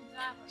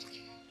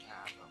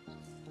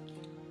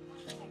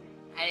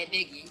 Ale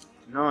begi.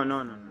 No.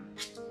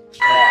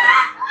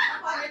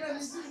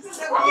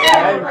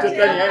 Yaani mtoto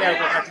yani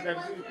alikuwa katika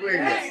vizuri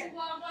kweli.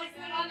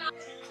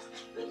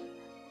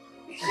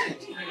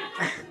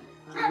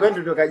 Wewe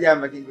ndo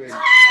kajamba kingweli.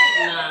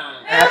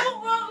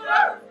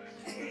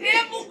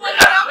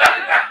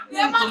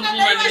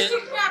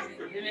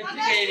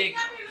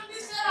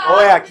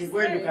 Oya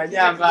kingweli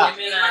kajamba.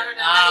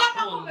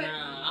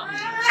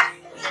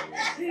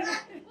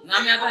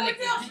 Nami hata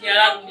nikipiga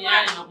langu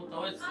yani nakuta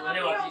wewe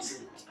unaelewa kitu.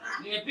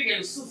 Nimepiga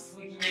Yusufu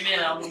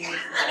kinyemela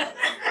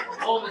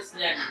au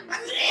umesikia?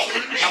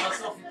 Kama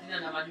sio fitina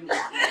na majungu.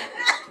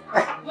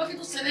 Kwa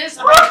kitu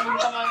senesa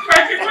kama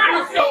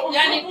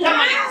yani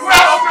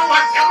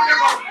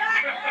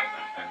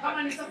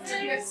kama ni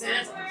safiria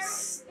senesa.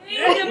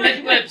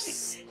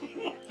 Webs.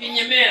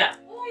 Kinyemela.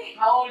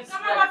 Haoni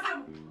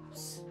sana.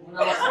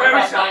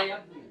 Unawasema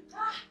shaya.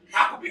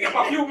 Hakupiga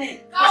kwa kiumu.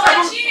 Kwa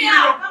sababu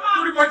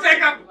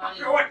tulipoteka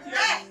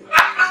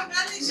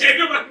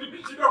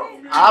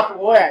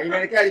hapo oya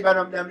inaelekea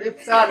libano muda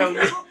mrefu sana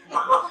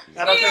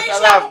na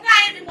salamu.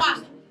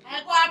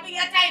 Alikuwa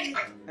apiga time.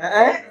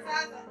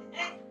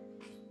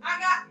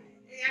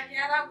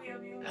 Kiarabu hiyo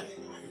mimi.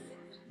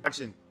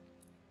 Action.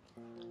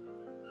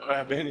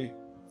 Oya Beni.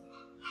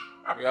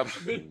 Hapa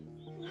Beni.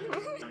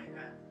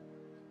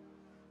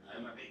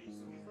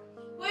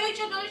 Kwa hiyo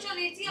hicho ndio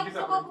ulichoniitia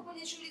kutoka huko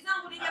kwenye shughuli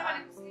zangu nije hapa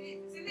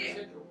nikusikilize, si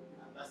ndio?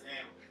 Basi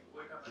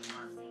weka hapa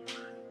jamani.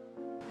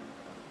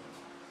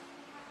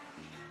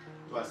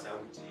 Toa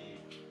sauti.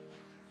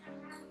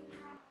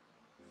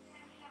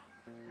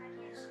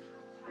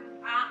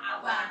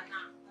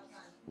 Bwana.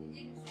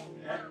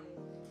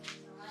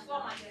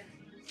 Soma tena.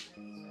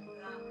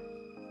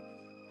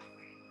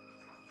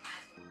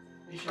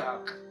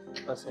 Kisha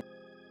Basi.